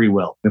have free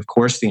will? And of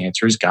course, the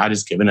answer is God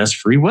has given us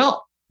free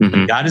will.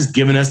 Mm-hmm. God has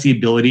given us the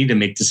ability to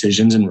make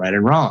decisions in right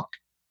and wrong.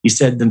 He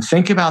said, then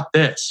think about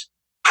this.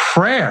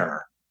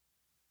 Prayer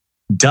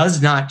does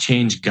not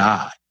change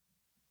God.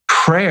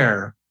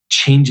 Prayer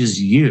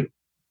changes you.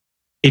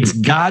 It's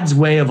God's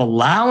way of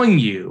allowing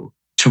you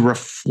to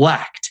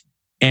reflect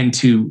and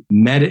to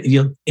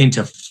meditate and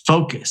to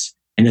focus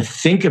and to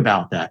think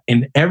about that.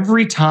 And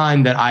every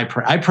time that I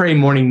pray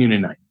morning, noon,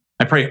 and night.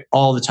 I pray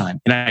all the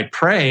time. And I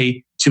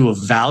pray to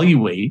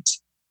evaluate,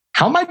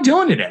 how am I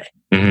doing today?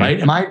 Mm-hmm. Right?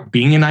 Am I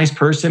being a nice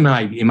person?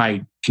 Am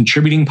I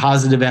contributing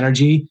positive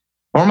energy?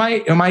 Or am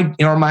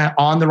I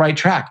on the right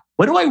track?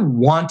 What do I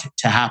want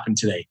to happen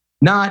today?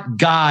 Not,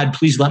 God,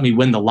 please let me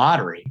win the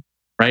lottery,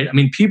 right? I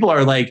mean, people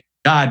are like,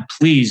 God,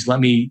 please let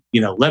me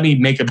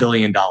make $1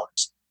 billion.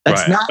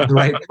 That's not the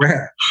right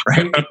prayer,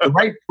 right? The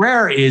right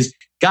prayer is,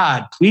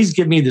 God, please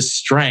give me the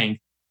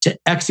strength to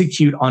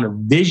execute on a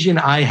vision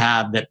I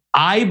have that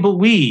I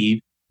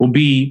believe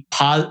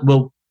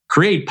will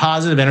create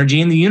positive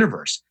energy in the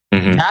universe.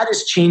 Mm-hmm. That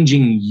is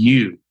changing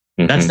you.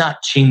 Mm-hmm. That's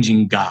not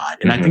changing God.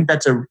 And I think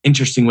that's an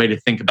interesting way to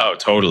think about it. Oh,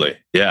 totally.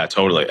 Yeah,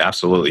 totally.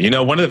 Absolutely.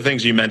 One of the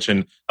things you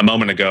mentioned a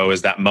moment ago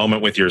is that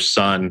moment with your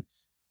son,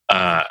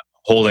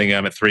 holding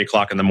him at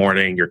 3:00 in the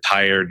morning. You're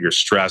tired, you're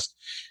stressed.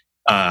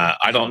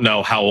 I don't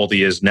know how old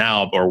he is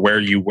now or where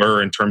you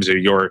were in terms of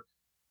your,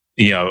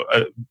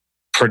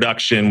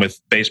 production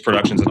with bass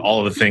productions and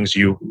all of the things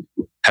you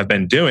have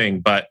been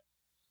doing. But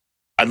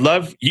I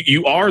love,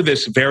 you are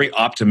this very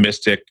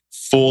optimistic,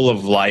 full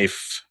of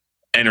life,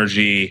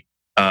 energy,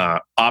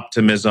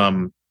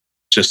 optimism,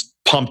 just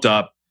pumped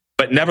up,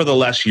 but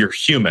nevertheless, you're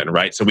human,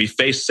 right? So we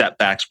face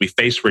setbacks, we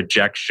face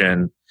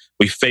rejection,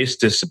 we face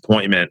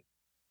disappointment.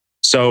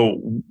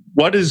 So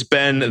what has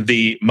been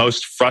the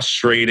most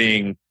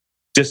frustrating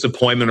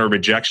disappointment or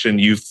rejection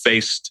you've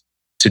faced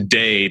to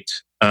date,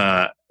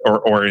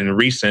 or in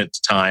recent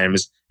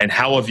times, and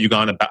how have you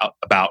gone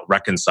about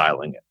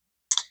reconciling it?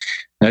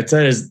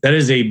 That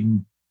is a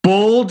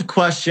bold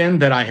question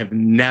that I have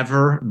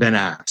never been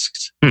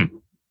asked.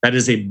 That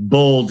is a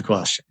bold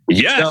question.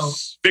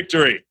 Yes,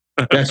 victory.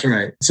 That's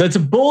right. So it's a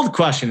bold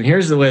question.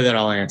 Here's the way that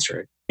I'll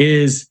answer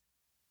it: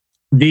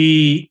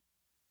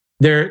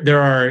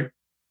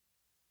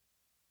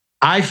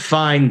 I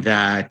find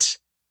that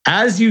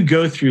as you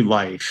go through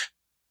life,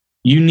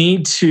 you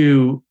need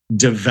to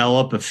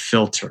develop a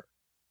filter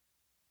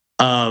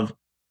of,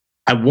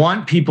 I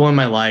want people in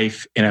my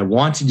life and I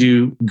want to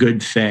do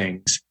good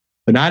things,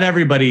 but not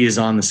everybody is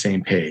on the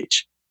same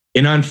page.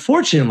 And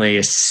unfortunately,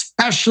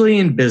 especially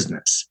in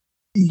business,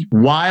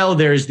 while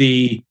there's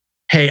hey,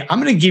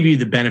 I'm going to give you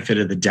the benefit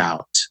of the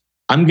doubt.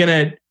 We're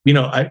going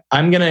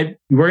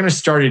to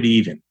start it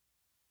even.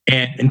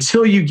 And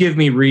until you give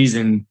me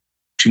reason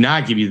to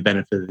not give you the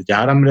benefit of the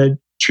doubt, I'm going to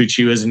treat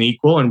you as an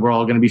equal and we're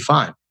all going to be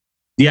fine.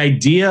 The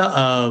idea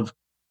of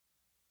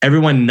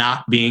everyone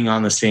not being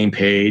on the same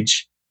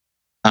page,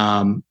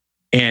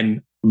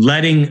 and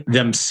letting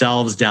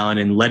themselves down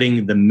and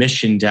letting the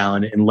mission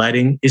down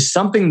and is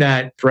something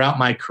that throughout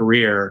my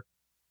career,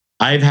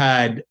 I've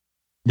had.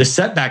 The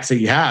setbacks that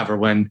you have are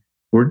when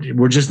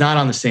we're just not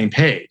on the same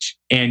page,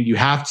 and you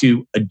have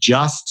to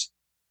adjust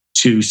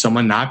to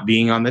someone not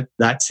being on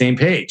that same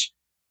page.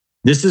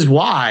 This is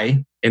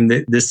why, and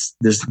this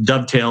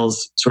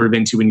dovetails sort of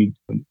into when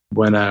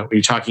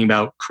you're talking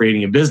about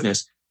creating a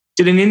business.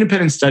 Did an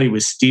independent study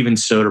with Steven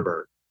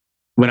Soderbergh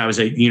when I was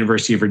at the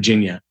University of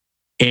Virginia,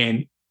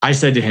 and I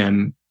said to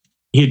him,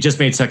 he had just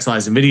made Sex,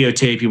 Lies, and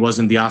Videotape. He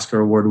wasn't the Oscar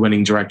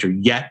award-winning director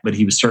yet, but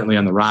he was certainly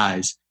on the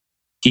rise.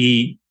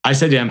 I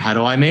said to him, how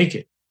do I make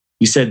it?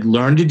 He said,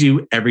 learn to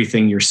do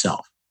everything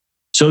yourself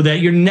so that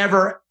you're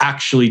never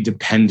actually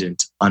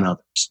dependent on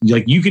others.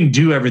 Like, you can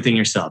do everything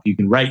yourself. You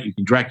can write, you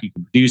can direct, you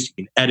can produce, you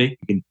can edit,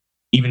 you can,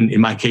 even in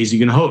my case, you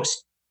can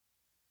host.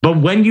 But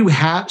when you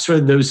have sort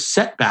of those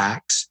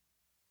setbacks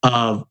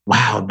of,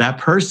 wow, that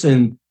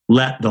person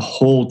let the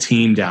whole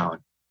team down.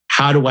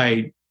 How do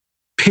I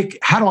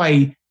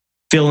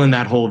fill in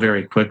that hole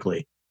very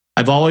quickly?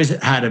 I've always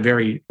had a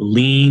very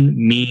lean,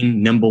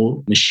 mean,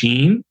 nimble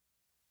machine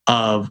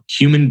of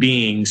human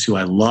beings who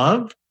I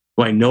love,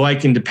 who I know I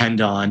can depend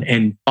on,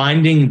 and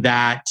finding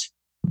that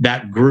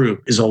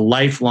group is a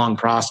lifelong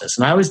process.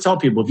 And I always tell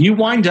people, if you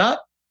wind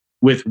up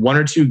with one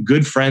or two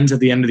good friends at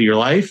the end of your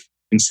life,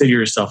 consider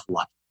yourself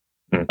lucky.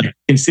 Like,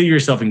 consider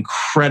yourself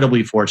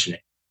incredibly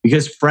fortunate,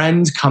 because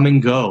friends come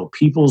and go.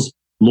 People's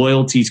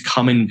loyalties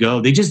come and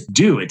go. They just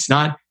do. It's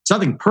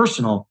nothing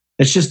personal.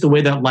 It's just the way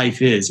that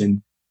life is.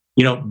 And,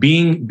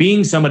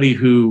 being somebody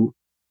who,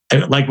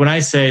 like, when I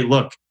say,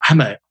 look,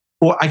 I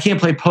can't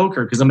play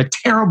poker because I'm a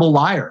terrible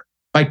liar.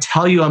 If I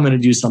tell you I'm going to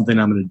do something,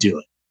 I'm going to do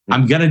it.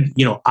 I'm going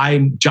to,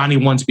 I'm Johnny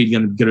One Speed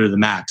going to get her to the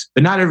max,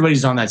 but not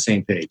everybody's on that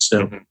same page.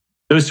 So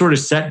those sort of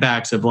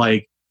setbacks of,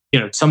 like,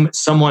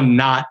 someone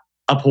not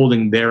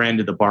upholding their end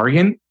of the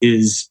bargain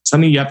is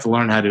something you have to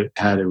learn how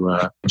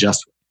to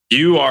adjust with.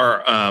 You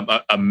are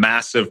a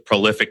massive,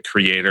 prolific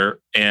creator,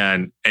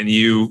 and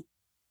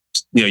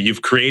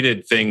you've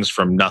created things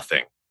from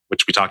nothing,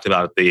 which we talked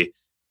about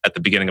at the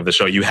beginning of the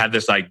show. You had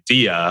this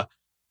idea,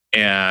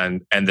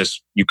 and this,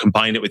 you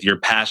combined it with your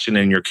passion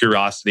and your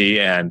curiosity,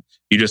 and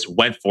you just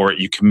went for it.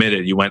 You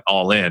committed. You went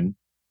all in.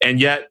 And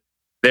yet,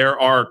 there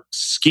are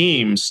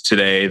schemes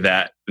today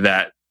that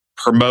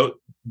promote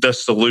the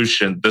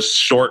solution, the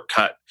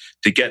shortcut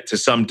to get to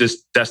some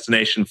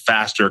destination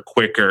faster,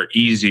 quicker,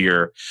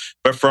 easier.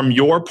 But from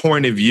your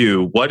point of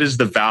view, what is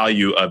the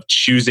value of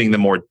choosing the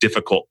more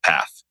difficult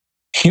path?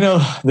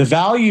 The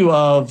value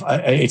of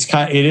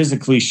it is a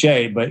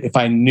cliche, but if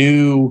I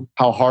knew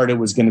how hard it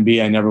was going to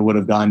be, I never would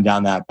have gone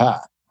down that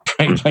path.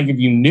 Right? Like, if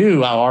you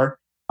knew how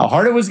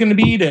hard it was going to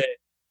be to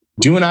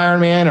do an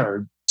Ironman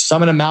or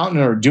summit a mountain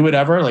or do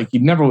whatever, like you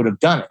never would have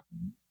done it.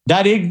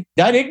 That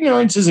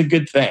ignorance is a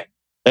good thing.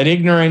 That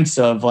ignorance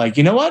of like,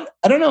 you know what?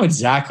 I don't know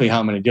exactly how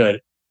I'm going to do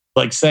it.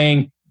 Like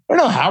saying, I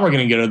don't know how we're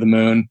going to go to the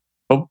moon,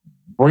 but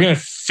we're going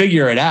to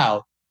figure it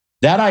out.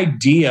 That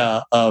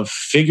idea of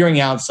figuring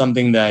out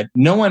something that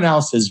no one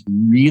else has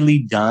really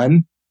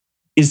done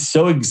is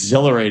so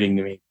exhilarating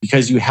to me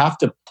because you have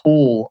to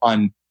pull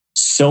on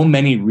so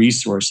many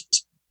resources.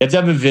 You have to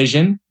have a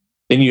vision,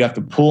 then you have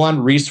to pull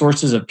on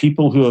resources of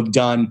people who have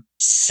done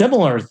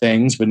similar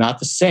things, but not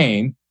the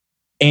same.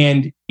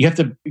 And you have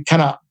to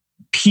kind of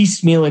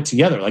piecemeal it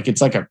together. Like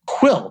it's like a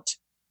quilt,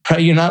 right?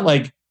 You're not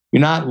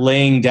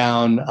laying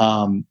down,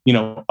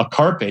 a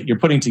carpet. You're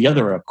putting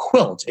together a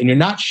quilt, and you're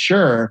not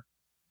sure,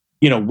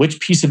 which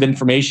piece of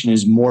information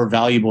is more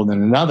valuable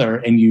than another.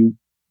 And you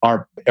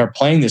are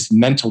playing this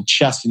mental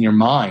chess in your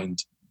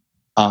mind.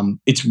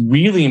 It's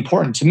really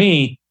important to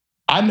me.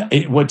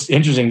 What's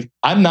interesting,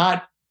 I'm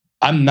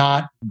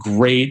not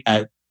great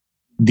at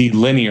the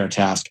linear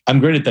task. I'm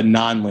great at the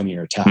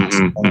non-linear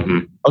task.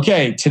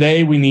 Okay,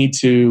 today we need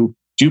to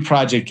do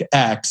project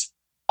X.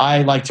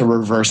 I like to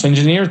reverse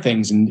engineer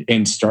things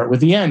and start with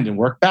the end and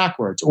work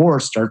backwards, or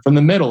start from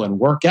the middle and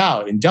work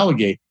out and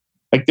delegate.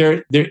 Like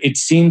it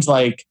seems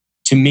like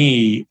to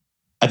me,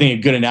 I think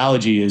a good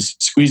analogy is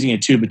squeezing a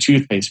tube of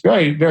toothpaste.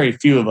 Very, very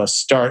few of us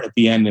start at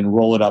the end and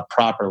roll it up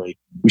properly.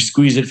 We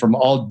squeeze it from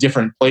all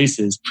different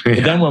places. Yeah.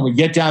 But then when we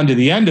get down to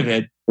the end of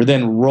it, we're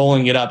then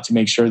rolling it up to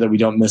make sure that we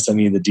don't miss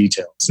any of the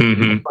details.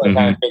 Kind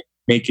of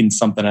making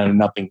something out of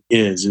nothing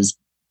is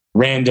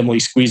randomly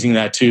squeezing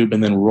that tube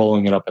and then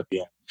rolling it up at the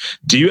end.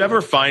 Do you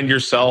ever find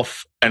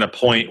yourself at a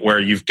point where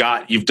you've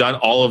done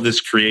all of this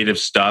creative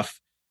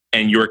stuff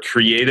and your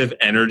creative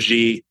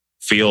energy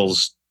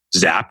feels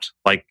zapped,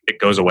 like it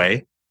goes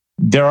away?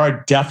 There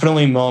are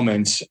definitely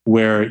moments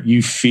where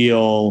you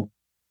feel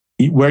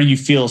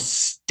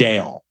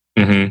stale.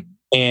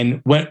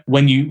 And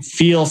when you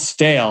feel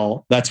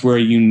stale, that's where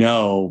you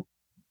know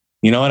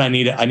what, I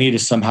need to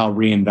somehow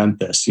reinvent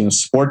this.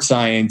 Sports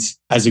Science,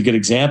 as a good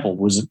example,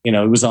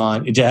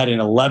 it had an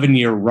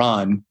 11-year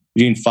run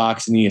between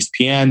Fox and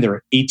ESPN. There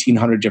were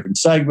 1,800 different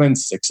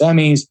segments, 6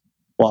 Emmys,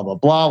 blah, blah,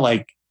 blah.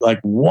 Like,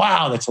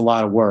 wow, that's a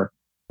lot of work.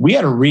 We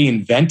had to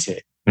reinvent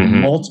it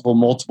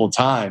multiple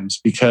times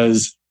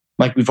because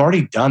like we've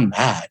already done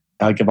that.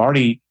 Like I've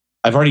already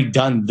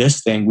done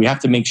this thing. We have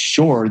to make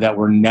sure that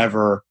we're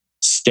never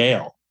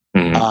stale.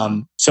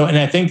 And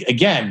I think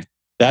again,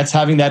 that's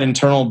having that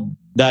internal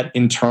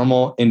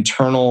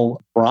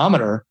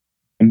barometer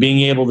and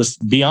being able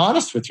to be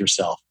honest with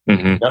yourself.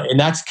 And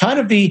that's kind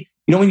of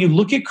when you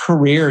look at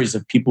careers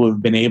of people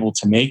who've been able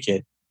to make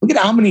it, look at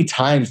how many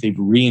times they've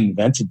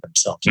reinvented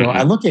themselves.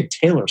 I look at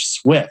Taylor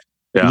Swift.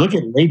 You look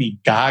at Lady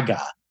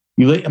Gaga.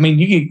 You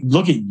can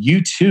look at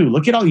U2.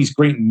 Look at all these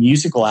great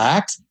musical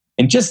acts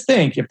and just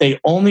think if they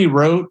only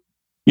wrote,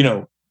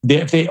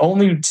 if they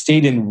only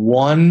stayed in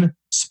one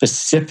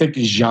specific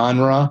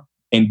genre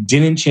and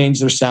didn't change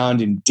their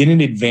sound and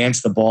didn't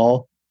advance the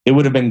ball, it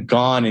would have been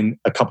gone in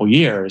a couple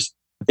years.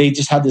 But they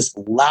just had this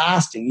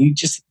lasting, you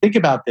just think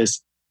about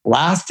this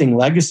lasting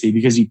legacy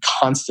because you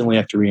constantly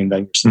have to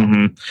reinvent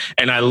yourself.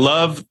 And I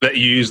love that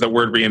you use the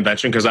word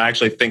reinvention because I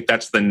actually think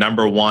that's the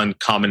number one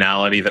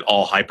commonality that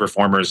all high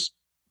performers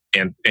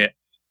and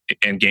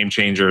game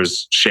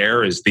changers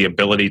share is the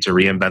ability to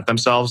reinvent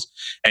themselves.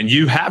 And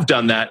you have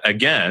done that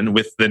again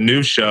with the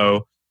new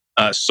show,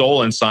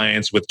 Soul and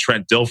Science with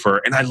Trent Dilfer.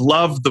 And I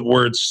love the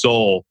word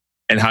soul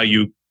and how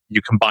you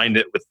combined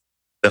it with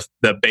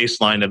the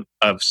baseline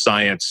of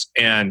science.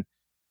 And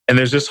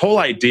there's this whole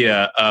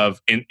idea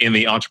of in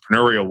the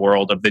entrepreneurial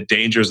world of the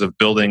dangers of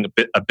building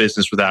a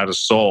business without a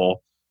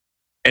soul.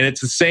 And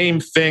it's the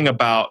same thing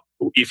about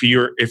if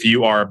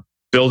you are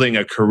building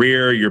a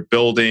career, you're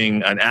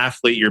building an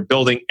athlete, you're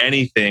building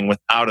anything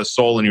without a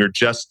soul, and you're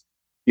just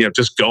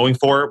going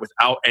for it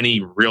without any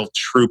real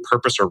true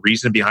purpose or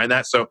reason behind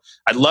that. So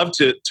I'd love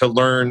to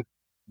learn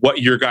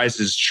what your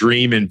guys'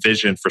 dream and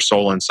vision for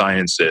Soul and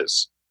Science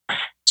is.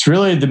 It's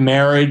really the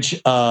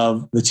marriage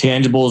of the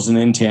tangibles and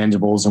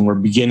intangibles, and we're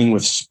beginning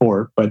with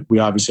sport, but we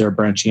obviously are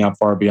branching out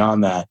far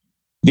beyond that.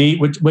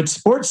 What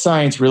sports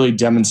science really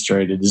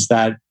demonstrated is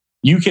that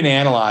you can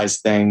analyze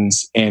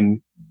things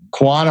and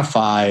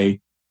quantify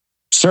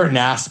certain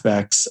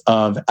aspects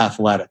of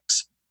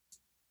athletics.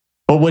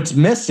 But what's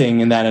missing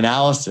in that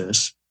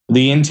analysis,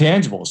 the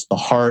intangibles, the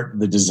heart,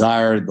 the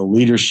desire, the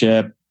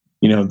leadership,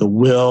 the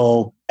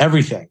will,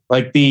 everything.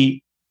 Like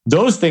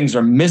those things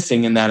are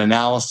missing in that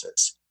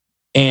analysis.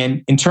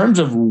 And in terms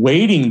of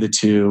weighting the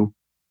two,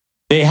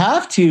 they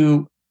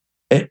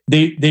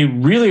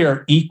really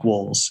are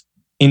equals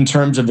in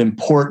terms of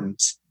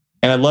importance.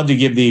 And I'd love to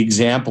give the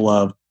example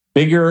of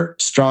bigger,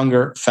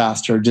 stronger,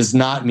 faster does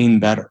not mean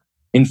better.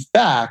 In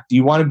fact,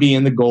 you want to be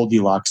in the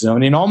Goldilocks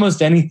zone in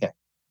almost anything.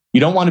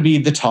 You don't want to be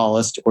the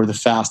tallest or the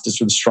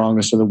fastest or the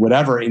strongest or the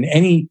whatever in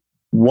any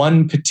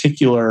one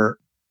particular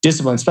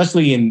discipline,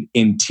 especially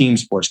in team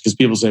sports, because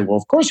people say, well,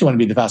 of course you want to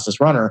be the fastest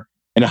runner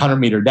in a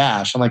 100-meter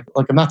dash. I'm like,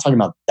 I'm not talking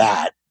about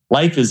that.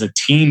 Life is a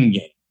team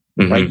game.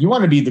 right? You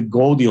want to be the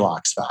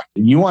Goldilocks factor.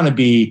 You want to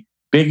be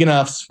big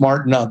enough,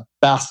 smart enough,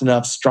 fast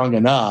enough, strong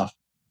enough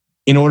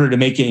in order to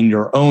make it in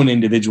your own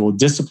individual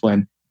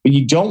discipline. But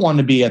you don't want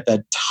to be at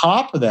the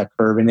top of that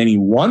curve in any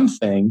one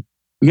thing,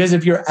 because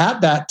if you're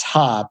at that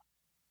top,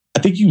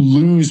 I think you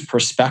lose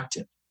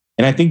perspective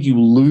and I think you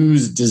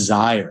lose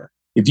desire.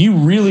 If you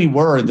really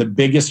were the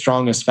biggest,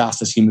 strongest,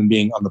 fastest human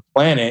being on the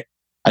planet,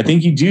 I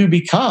think you do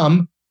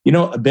become,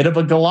 a bit of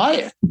a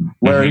Goliath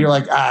where you're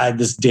like,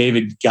 this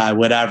David guy,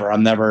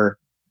 whatever,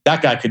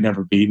 that guy could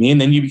never beat me. And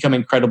then you become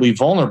incredibly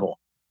vulnerable.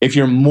 If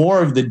you're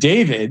more of the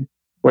David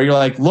where you're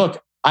like,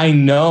 look, I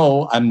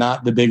know I'm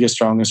not the biggest,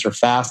 strongest, or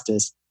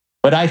fastest,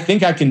 but I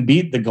think I can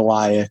beat the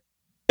Goliath.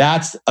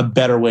 That's a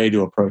better way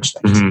to approach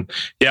things.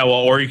 Yeah, well,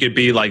 or you could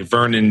be like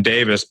Vernon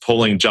Davis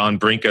pulling John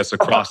Brenkus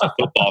across the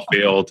football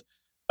field,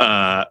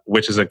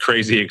 which is a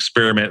crazy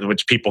experiment,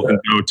 which people can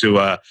go to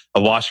a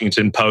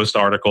Washington Post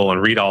article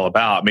and read all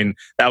about. I mean,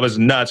 that was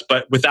nuts.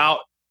 But without,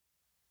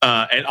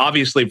 and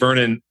obviously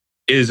Vernon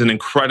is an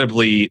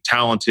incredibly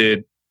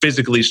talented,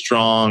 physically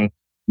strong,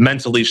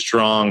 mentally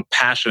strong,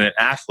 passionate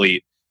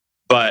athlete,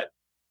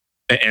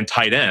 and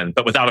tight end.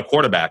 But without a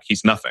quarterback,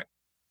 he's nothing.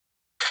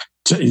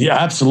 Yeah,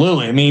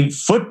 absolutely. I mean,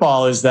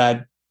 football is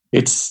that.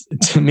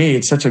 To me,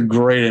 it's such a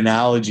great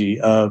analogy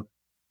of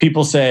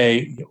people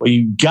say, well,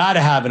 you got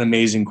to have an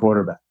amazing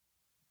quarterback.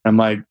 I'm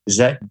like, is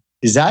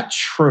that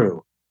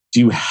true? Do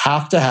you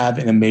have to have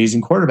an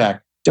amazing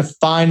quarterback?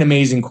 Define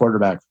amazing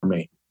quarterback for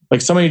me. Like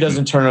somebody who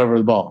doesn't turn over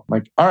the ball. I'm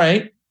like, all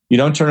right, you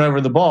don't turn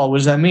over the ball. What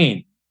does that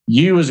mean?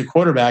 You as a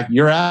quarterback,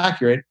 you're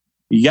accurate.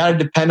 You got to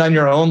depend on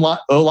your own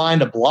O-line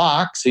to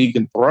block so you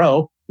can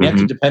throw. You have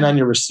to depend on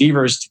your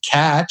receivers to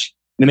catch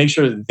and to make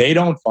sure that they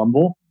don't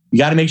fumble. You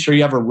got to make sure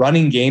you have a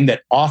running game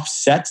that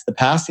offsets the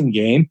passing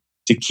game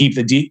to keep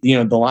the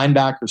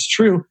linebackers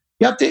true.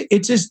 You have to.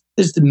 It's just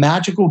this the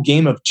magical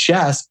game of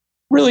chess.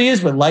 Really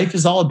is what life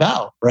is all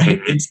about, right?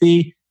 It's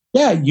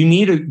you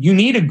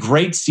need a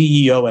great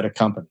CEO at a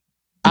company,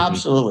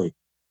 absolutely,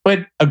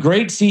 but a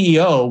great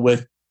CEO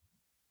with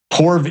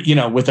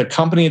with a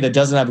company that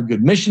doesn't have a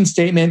good mission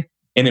statement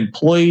and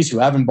employees who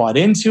haven't bought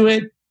into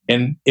it,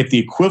 and if the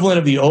equivalent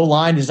of the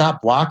O-line is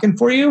not blocking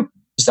for you,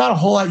 there's not a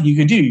whole lot you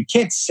can do. You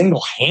can't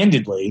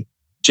single-handedly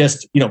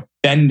just,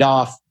 fend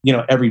off,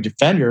 every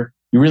defender.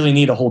 You really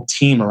need a whole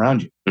team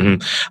around you.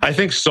 I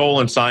think soul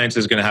and science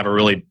is going to have a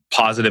really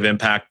positive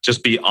impact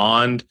just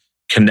beyond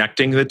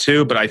connecting the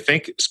two. But I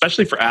think,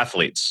 especially for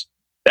athletes,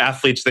 the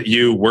athletes that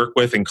you work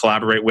with and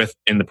collaborate with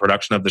in the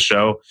production of the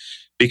show,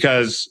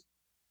 because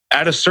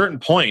at a certain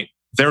point,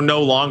 they're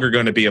no longer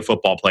going to be a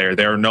football player.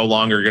 They're no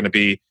longer going to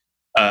be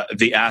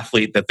the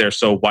athlete that they're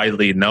so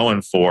widely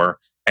known for.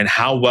 And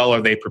how well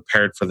are they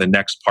prepared for the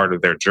next part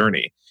of their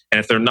journey? And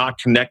if they're not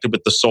connected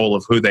with the soul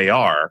of who they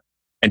are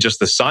and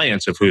just the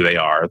science of who they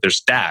are, their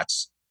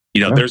stats,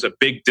 there's a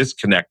big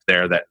disconnect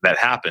there that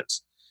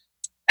happens.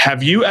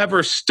 Have you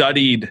ever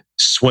studied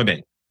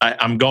swimming?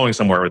 I'm going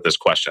somewhere with this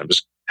question.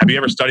 Have you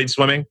ever studied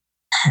swimming?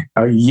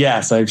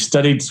 Yes, I've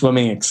studied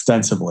swimming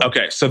extensively.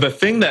 Okay,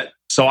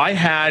 so I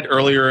had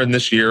earlier in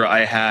this year,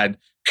 I had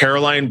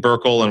Caroline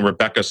Burkle and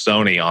Rebecca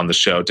Soni on the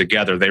show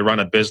together. They run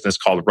a business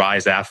called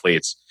Rise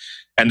Athletes.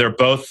 And they're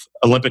both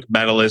Olympic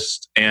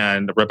medalists.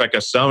 And Rebecca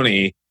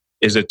Soni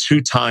is a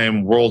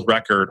 2-time world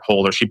record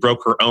holder. She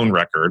broke her own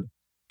record,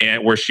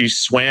 and where she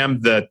swam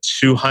the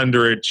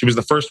 200. She was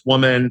the first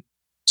woman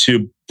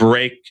to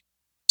break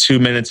 2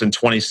 minutes and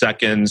 20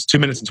 seconds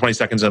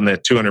on the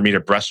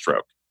 200-meter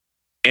breaststroke.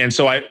 And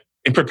so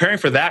in preparing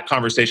for that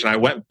conversation, I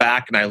went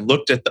back and I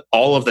looked at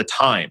all of the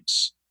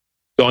times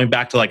going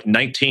back to like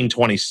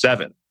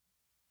 1927.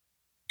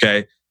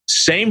 Okay.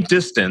 Same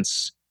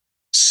distance,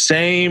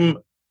 same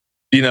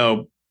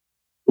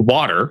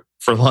water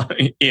for,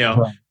 right.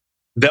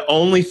 The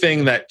only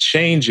thing that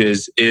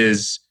changes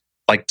is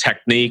like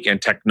technique and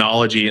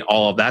technology and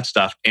all of that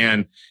stuff.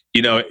 And,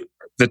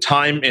 the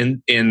time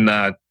in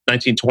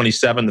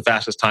 1927, the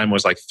fastest time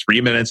was like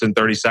 3 minutes and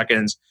 30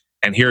 seconds.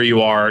 And here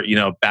you are,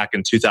 back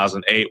in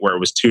 2008 where it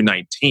was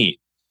 2:19.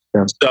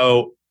 Yeah.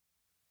 So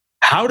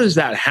how does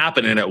that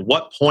happen? And at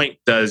what point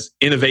does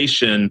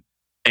innovation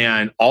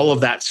and all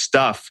of that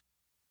stuff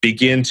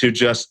begin to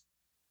just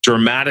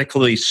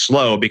dramatically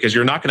slow, because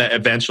you're not going to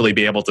eventually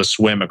be able to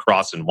swim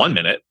across in 1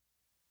 minute.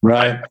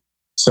 Right.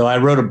 So I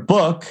wrote a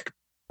book.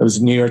 It was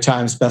a New York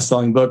Times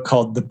bestselling book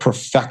called The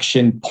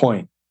Perfection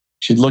Point.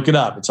 You should look it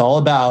up. It's all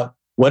about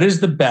what is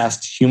the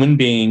best human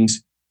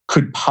beings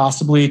could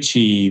possibly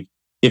achieve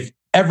if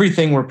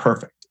everything were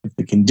perfect. If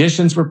the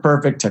conditions were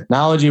perfect,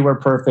 technology were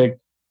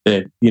perfect,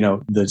 the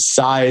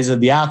size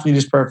of the athlete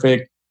is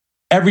perfect,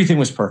 everything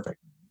was perfect.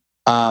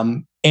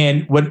 And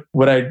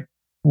what I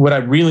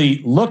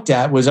really looked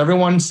at was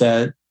everyone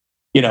said,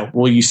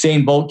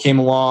 Usain Bolt came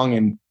along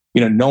and,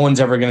 no one's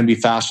ever going to be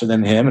faster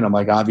than him. And I'm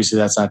like, obviously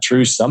that's not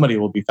true. Somebody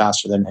will be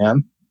faster than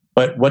him.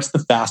 But what's the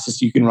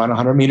fastest you can run a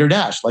 100-meter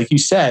dash? Like you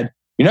said,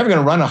 you're never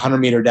going to run a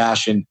 100-meter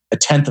dash in a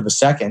 1/10 of a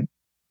second.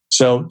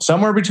 So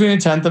somewhere between a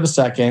 1/10 of a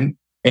second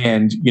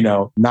and,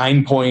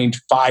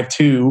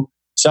 9.52,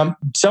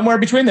 somewhere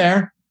between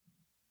there,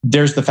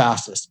 there's the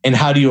fastest. And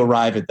how do you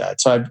arrive at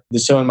that?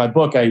 So in my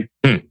book, I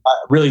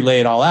really lay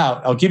it all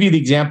out. I'll give you the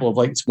example of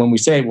like when we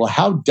say, well,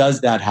 how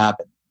does that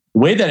happen? The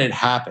way that it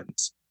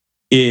happens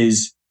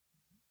is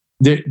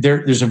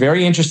there's a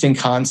very interesting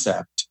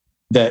concept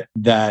that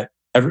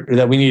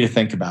we need to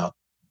think about.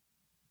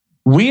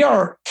 We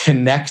are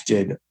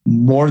connected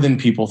more than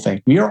people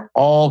think. We are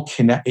all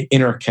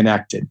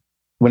interconnected.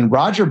 When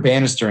Roger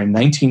Bannister in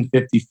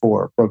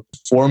 1954 broke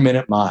the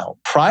 4-minute mile,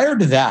 prior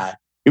to that,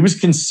 it was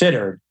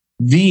considered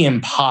the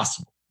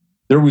impossible.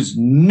 There was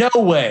no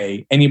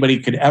way anybody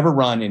could ever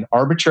run an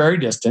arbitrary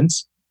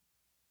distance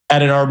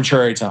at an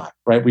arbitrary time,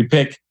 right?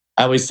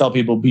 I always tell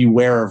people,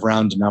 beware of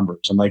round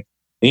numbers. I'm like,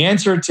 the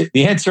answer to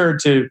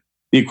the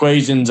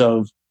equations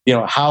of,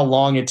 how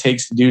long it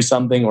takes to do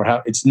something or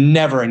how it's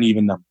never an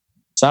even number.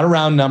 It's not a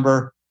round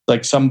number,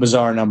 like some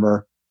bizarre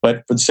number,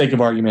 but for the sake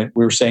of argument,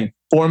 we were saying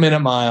 4-minute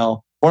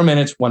mile, 4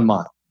 minutes, 1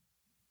 mile.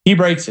 He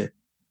breaks it.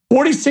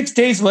 46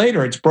 days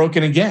later, it's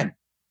broken again.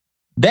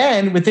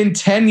 Then within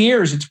 10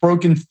 years, it's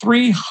broken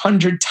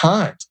 300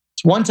 times.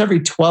 It's once every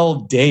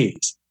 12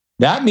 days.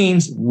 That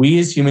means we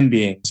as human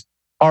beings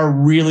are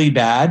really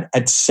bad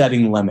at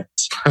setting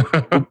limits.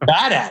 We're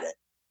bad at it,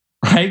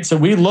 right? So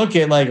we look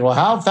at like, well,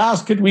 how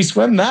fast could we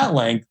swim that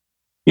length?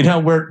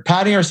 We're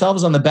patting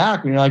ourselves on the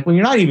back and you're like, well,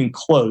 you're not even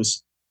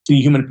close to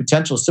human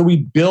potential. So we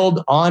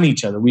build on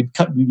each other. We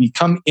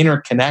become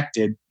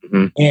interconnected.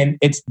 Mm-hmm. And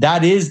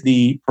that is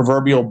the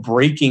proverbial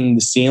breaking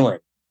the ceiling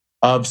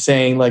of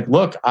saying like,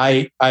 look,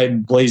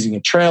 I'm blazing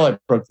a trail. I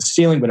broke the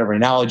ceiling, whatever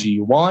analogy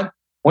you want.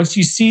 Once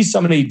you see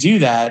somebody do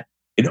that,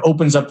 it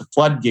opens up the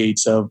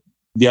floodgates of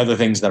the other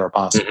things that are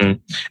possible.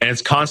 Mm-hmm. And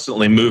it's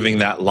constantly moving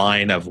that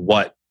line of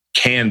what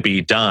can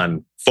be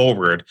done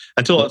forward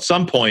until at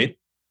some point,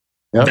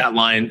 that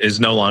line is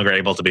no longer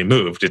able to be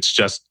moved. It's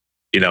just,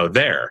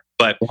 there.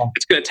 But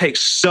it's going to take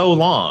so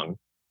long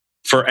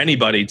for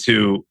anybody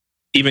to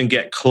even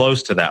get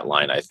close to that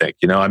line, I think.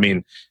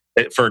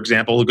 For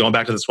example, going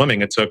back to the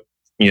swimming, it took,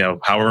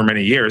 however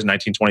many years,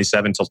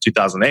 1927 till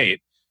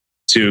 2008,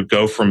 to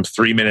go from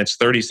 3 minutes,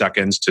 30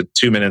 seconds to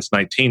 2 minutes,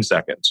 19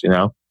 seconds,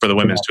 for the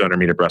women's 200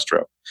 meter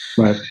breaststroke.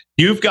 Right.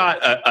 You've got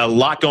a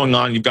lot going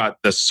on. You've got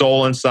the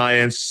Soul and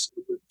Science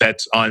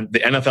that's on the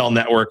NFL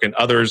Network and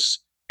others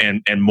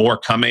and more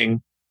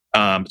coming.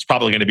 It's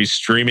probably going to be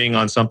streaming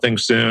on something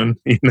soon.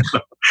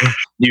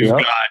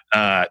 You've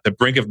got the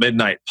Brink of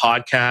Midnight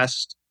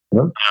podcast.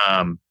 Yep.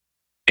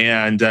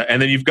 And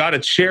then you've got a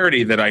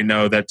charity that I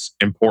know that's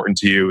important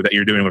to you that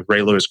you're doing with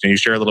Ray Lewis. Can you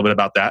share a little bit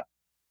about that?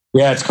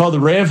 Yeah, it's called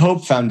the Ray of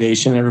Hope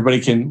Foundation. Everybody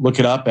can look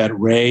it up at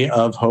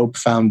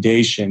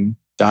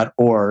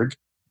rayofhopefoundation.org.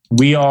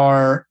 We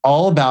are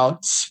all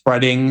about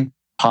spreading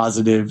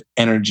positive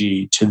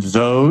energy to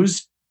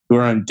those who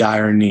are in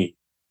dire need.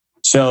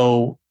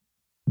 So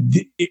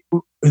the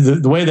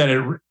way that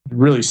it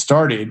really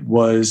started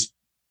was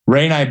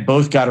Ray and I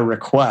both got a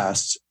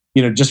request,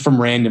 just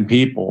from random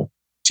people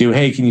to,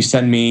 hey, can you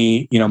send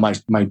me, my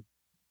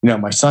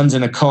son's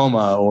in a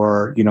coma,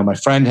 or, my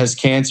friend has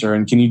cancer,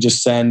 and can you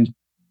just send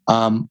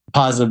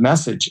positive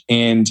message?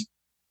 And,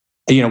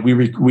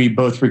 we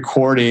both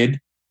recorded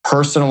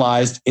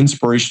personalized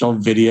inspirational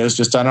videos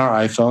just on our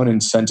iPhone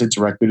and sent it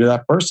directly to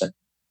that person.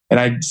 And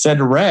I said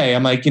to Ray,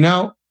 I'm like,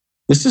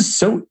 this is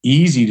so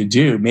easy to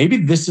do. Maybe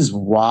this is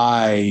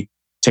why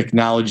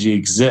technology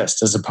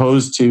exists, as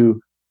opposed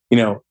to,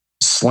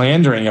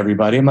 slandering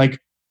everybody. I'm like,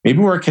 maybe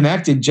we're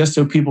connected just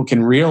so people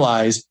can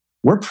realize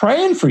we're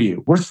praying for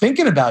you. We're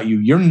thinking about you.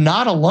 You're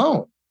not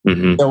alone.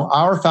 Mm-hmm. So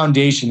our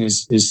foundation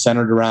is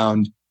centered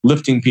around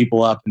lifting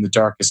people up in the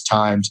darkest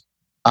times.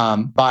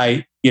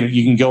 By,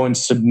 you can go and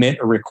submit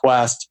a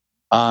request,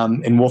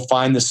 and we'll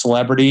find the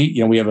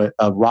celebrity. We have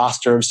a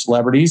roster of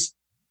celebrities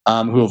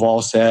who have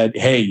all said,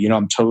 hey,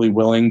 I'm totally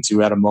willing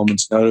to, at a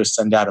moment's notice,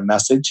 send out a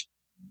message.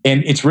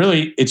 And it's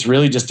really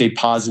just a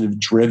positive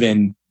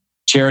driven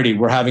charity.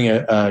 We're having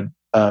a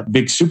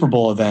big Super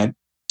Bowl event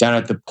down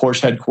at the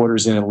Porsche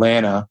headquarters in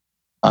Atlanta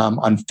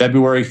on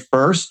February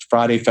 1st,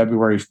 Friday,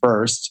 February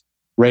 1st.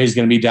 Ray's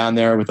going to be down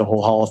there with the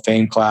whole Hall of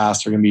Fame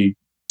class. There are going to be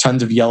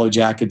tons of yellow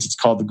jackets. It's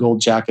called the Gold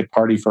Jacket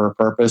Party for a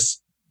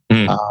Purpose.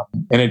 And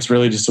it's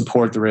really to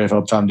support the Ray of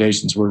Hope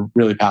Foundations. We're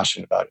really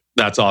passionate about it.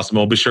 That's awesome.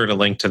 We'll be sure to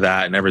link to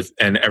that and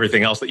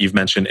everything else that you've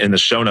mentioned in the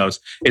show notes.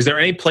 Is there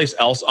any place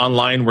else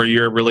online where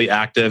you're really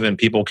active and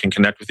people can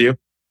connect with you?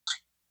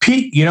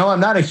 Pete,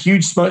 I'm not a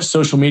huge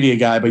social media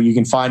guy, but you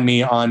can find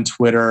me on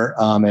Twitter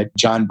at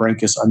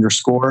JohnBrenkus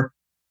 _.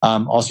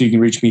 Also, you can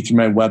reach me through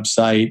my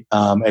website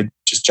at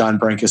just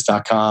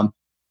johnbrenkus.com.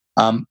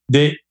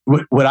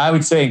 What I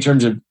would say in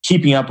terms of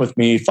keeping up with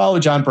me, follow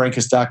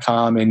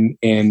johnbrenkus.com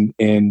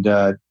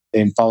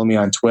and follow me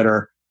on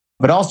Twitter.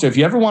 But also, if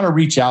you ever want to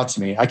reach out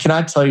to me, I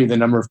cannot tell you the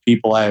number of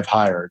people I have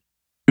hired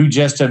who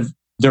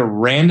they're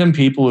random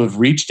people who have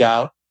reached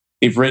out.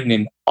 They've written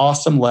an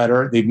awesome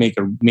letter. They've made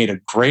a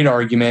great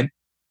argument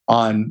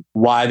on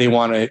why they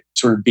want to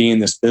sort of be in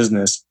this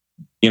business.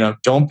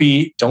 Don't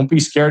be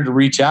scared to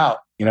reach out.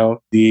 Like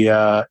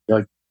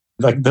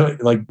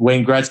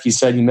Wayne Gretzky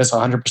said, you miss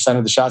 100%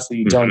 of the shots that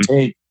you don't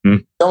take.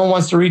 If someone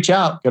wants to reach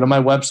out, go to my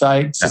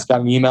website. It's just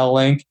got an email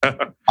link.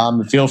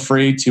 Feel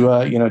free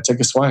to take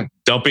a swing.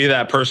 Don't be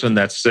that person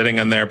that's sitting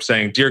in there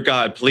saying, "Dear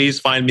God, please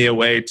find me a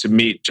way to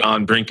meet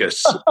John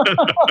Brenkus."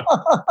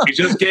 He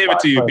just gave it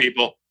to you,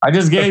 people. I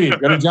just gave you.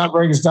 Go to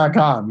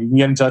johnbrenkus.com. You can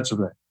get in touch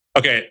with me.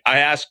 Okay, I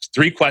asked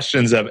 3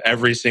 questions of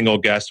every single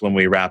guest when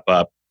we wrap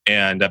up.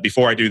 And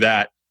before I do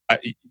that,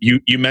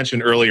 you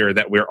mentioned earlier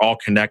that we're all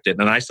connected.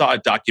 And I saw a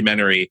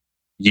documentary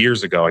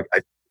years ago.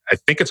 I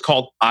think it's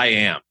called I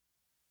Am.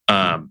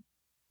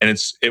 And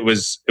it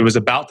was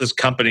about this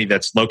company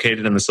that's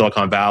located in the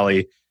Silicon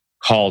Valley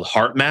called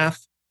HeartMath.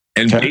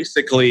 And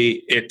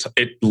basically it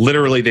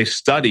literally, they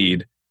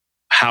studied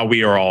how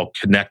we are all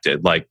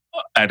connected, like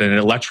at an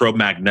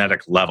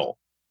electromagnetic level,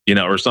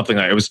 or something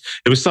like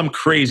it was some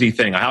crazy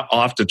thing.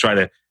 I'll have to try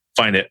to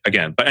find it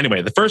again. But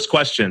anyway, the first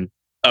question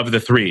of the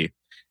 3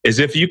 is,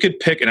 if you could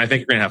pick, and I think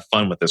you're going to have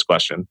fun with this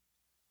question,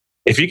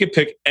 if you could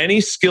pick any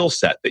skill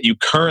set that you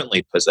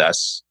currently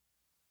possess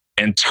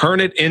and turn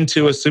it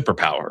into a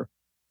superpower,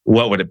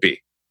 what would it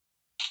be?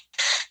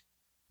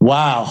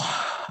 Wow.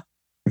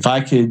 If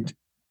I could,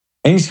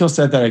 any skill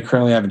set that I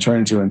currently have and turn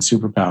into a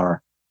superpower,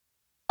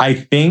 I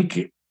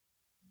think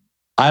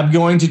I'm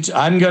going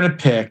to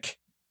pick,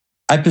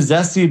 I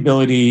possess the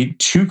ability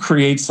to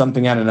create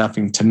something out of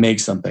nothing, to make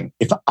something.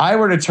 If I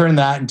were to turn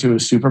that into a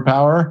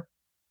superpower,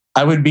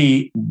 I would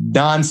be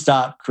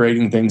nonstop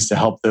creating things to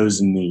help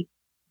those in need.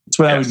 That's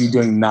what I would be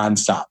doing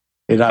nonstop.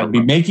 I would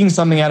be making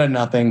something out of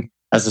nothing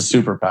as a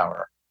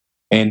superpower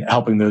and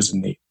helping those in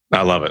need.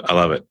 I love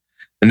it.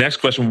 The next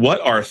question, what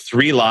are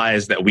 3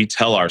 lies that we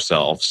tell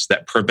ourselves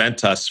that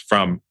prevent us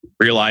from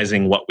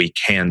realizing what we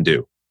can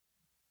do?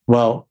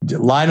 Well,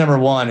 lie number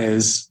 1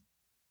 is,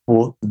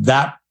 well,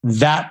 that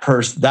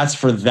person, that's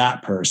for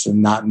that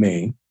person, not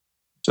me.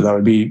 So that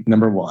would be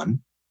number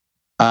 1.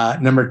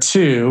 Number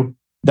 2,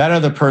 that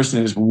other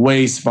person is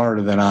way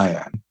smarter than I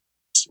am,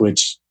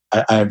 which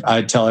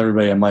I tell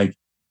everybody, I'm like,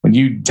 when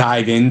you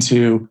dive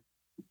into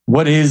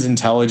what is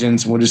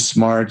intelligence, what is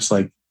smarts,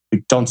 like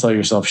don't sell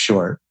yourself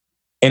short.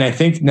 And I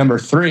think number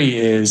 3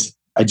 is,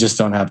 I just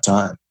don't have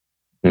time.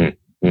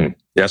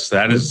 Yes,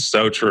 that is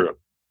so true.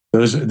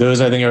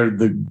 Those I think are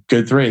the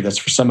good 3. That's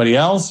for somebody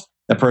else.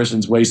 That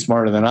person's way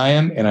smarter than I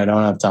am, and I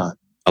don't have time.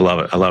 I love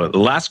it. The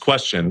last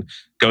question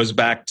goes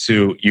back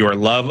to your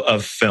love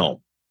of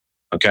film.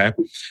 Okay.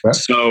 Right.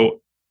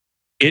 So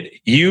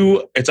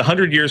it's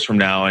 100 years from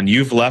now, and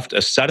you've left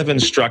a set of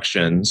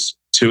instructions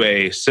to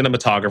a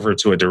cinematographer,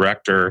 to a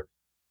director,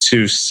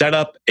 to set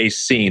up a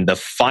scene, the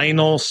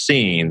final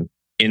scene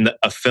in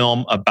a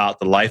film about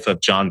the life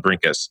of John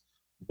Brenkus.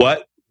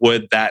 What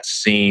would that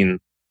scene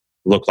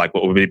look like?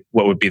 What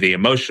would be the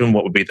emotion?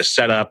 What would be the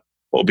setup?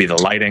 What would be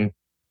the lighting?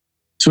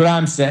 So what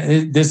I'm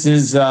saying, this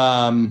is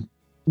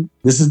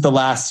the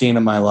last scene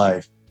of my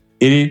life.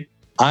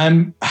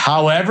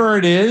 However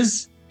it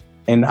is,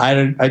 and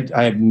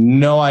I have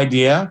no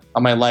idea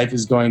how my life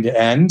is going to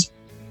end,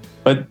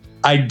 but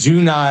I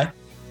do not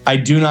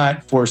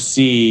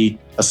foresee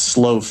a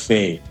slow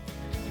fade.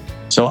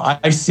 So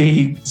I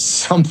see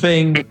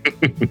something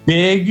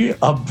big,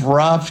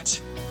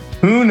 abrupt,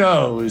 who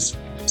knows?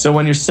 So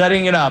when you're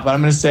setting it up,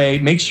 I'm going to say,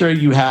 make sure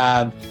you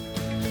have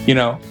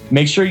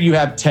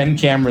 10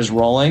 cameras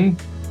rolling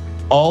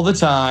all the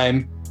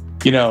time,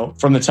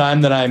 from the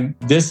time that I'm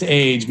this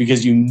age,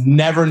 because you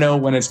never know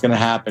when it's going to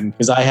happen.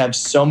 Because I have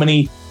so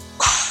many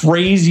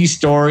crazy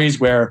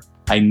stories where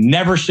I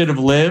never should have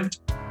lived.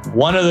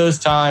 One of those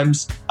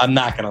times, I'm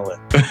not going to live.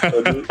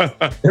 So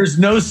there's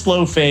no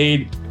slow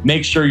fade.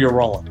 Make sure you're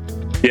rolling.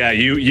 Yeah,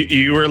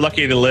 you were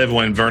lucky to live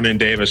when Vernon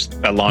Davis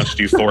launched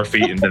you 4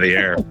 feet into the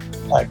air.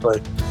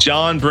 Exactly.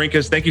 John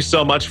Brenkus, thank you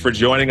so much for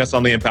joining us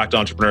on the Impact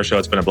Entrepreneur Show.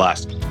 It's been a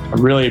blast. I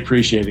really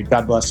appreciate it.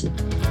 God bless you.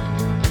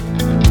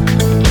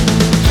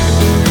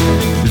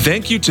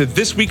 Thank you to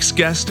this week's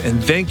guest,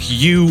 and thank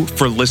you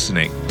for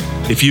listening.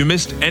 If you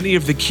missed any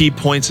of the key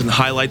points and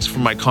highlights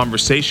from my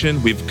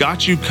conversation, we've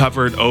got you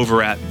covered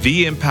over at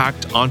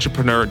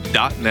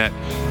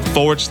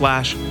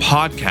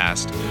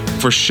theimpactentrepreneur.net/podcast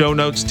for show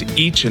notes to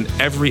each and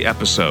every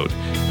episode.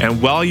 And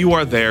while you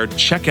are there,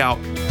 check out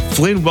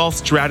Flynn Wealth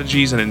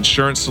Strategies and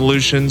Insurance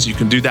Solutions. You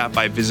can do that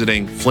by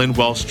visiting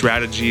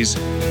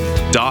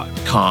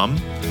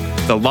flynnwealthstrategies.com.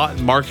 The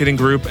Lawton Marketing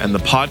Group and the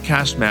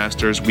Podcast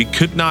Masters. We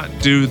could not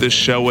do this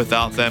show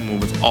without them and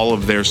with all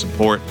of their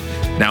support.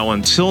 Now,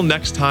 until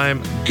next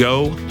time,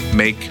 go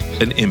make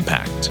an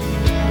impact.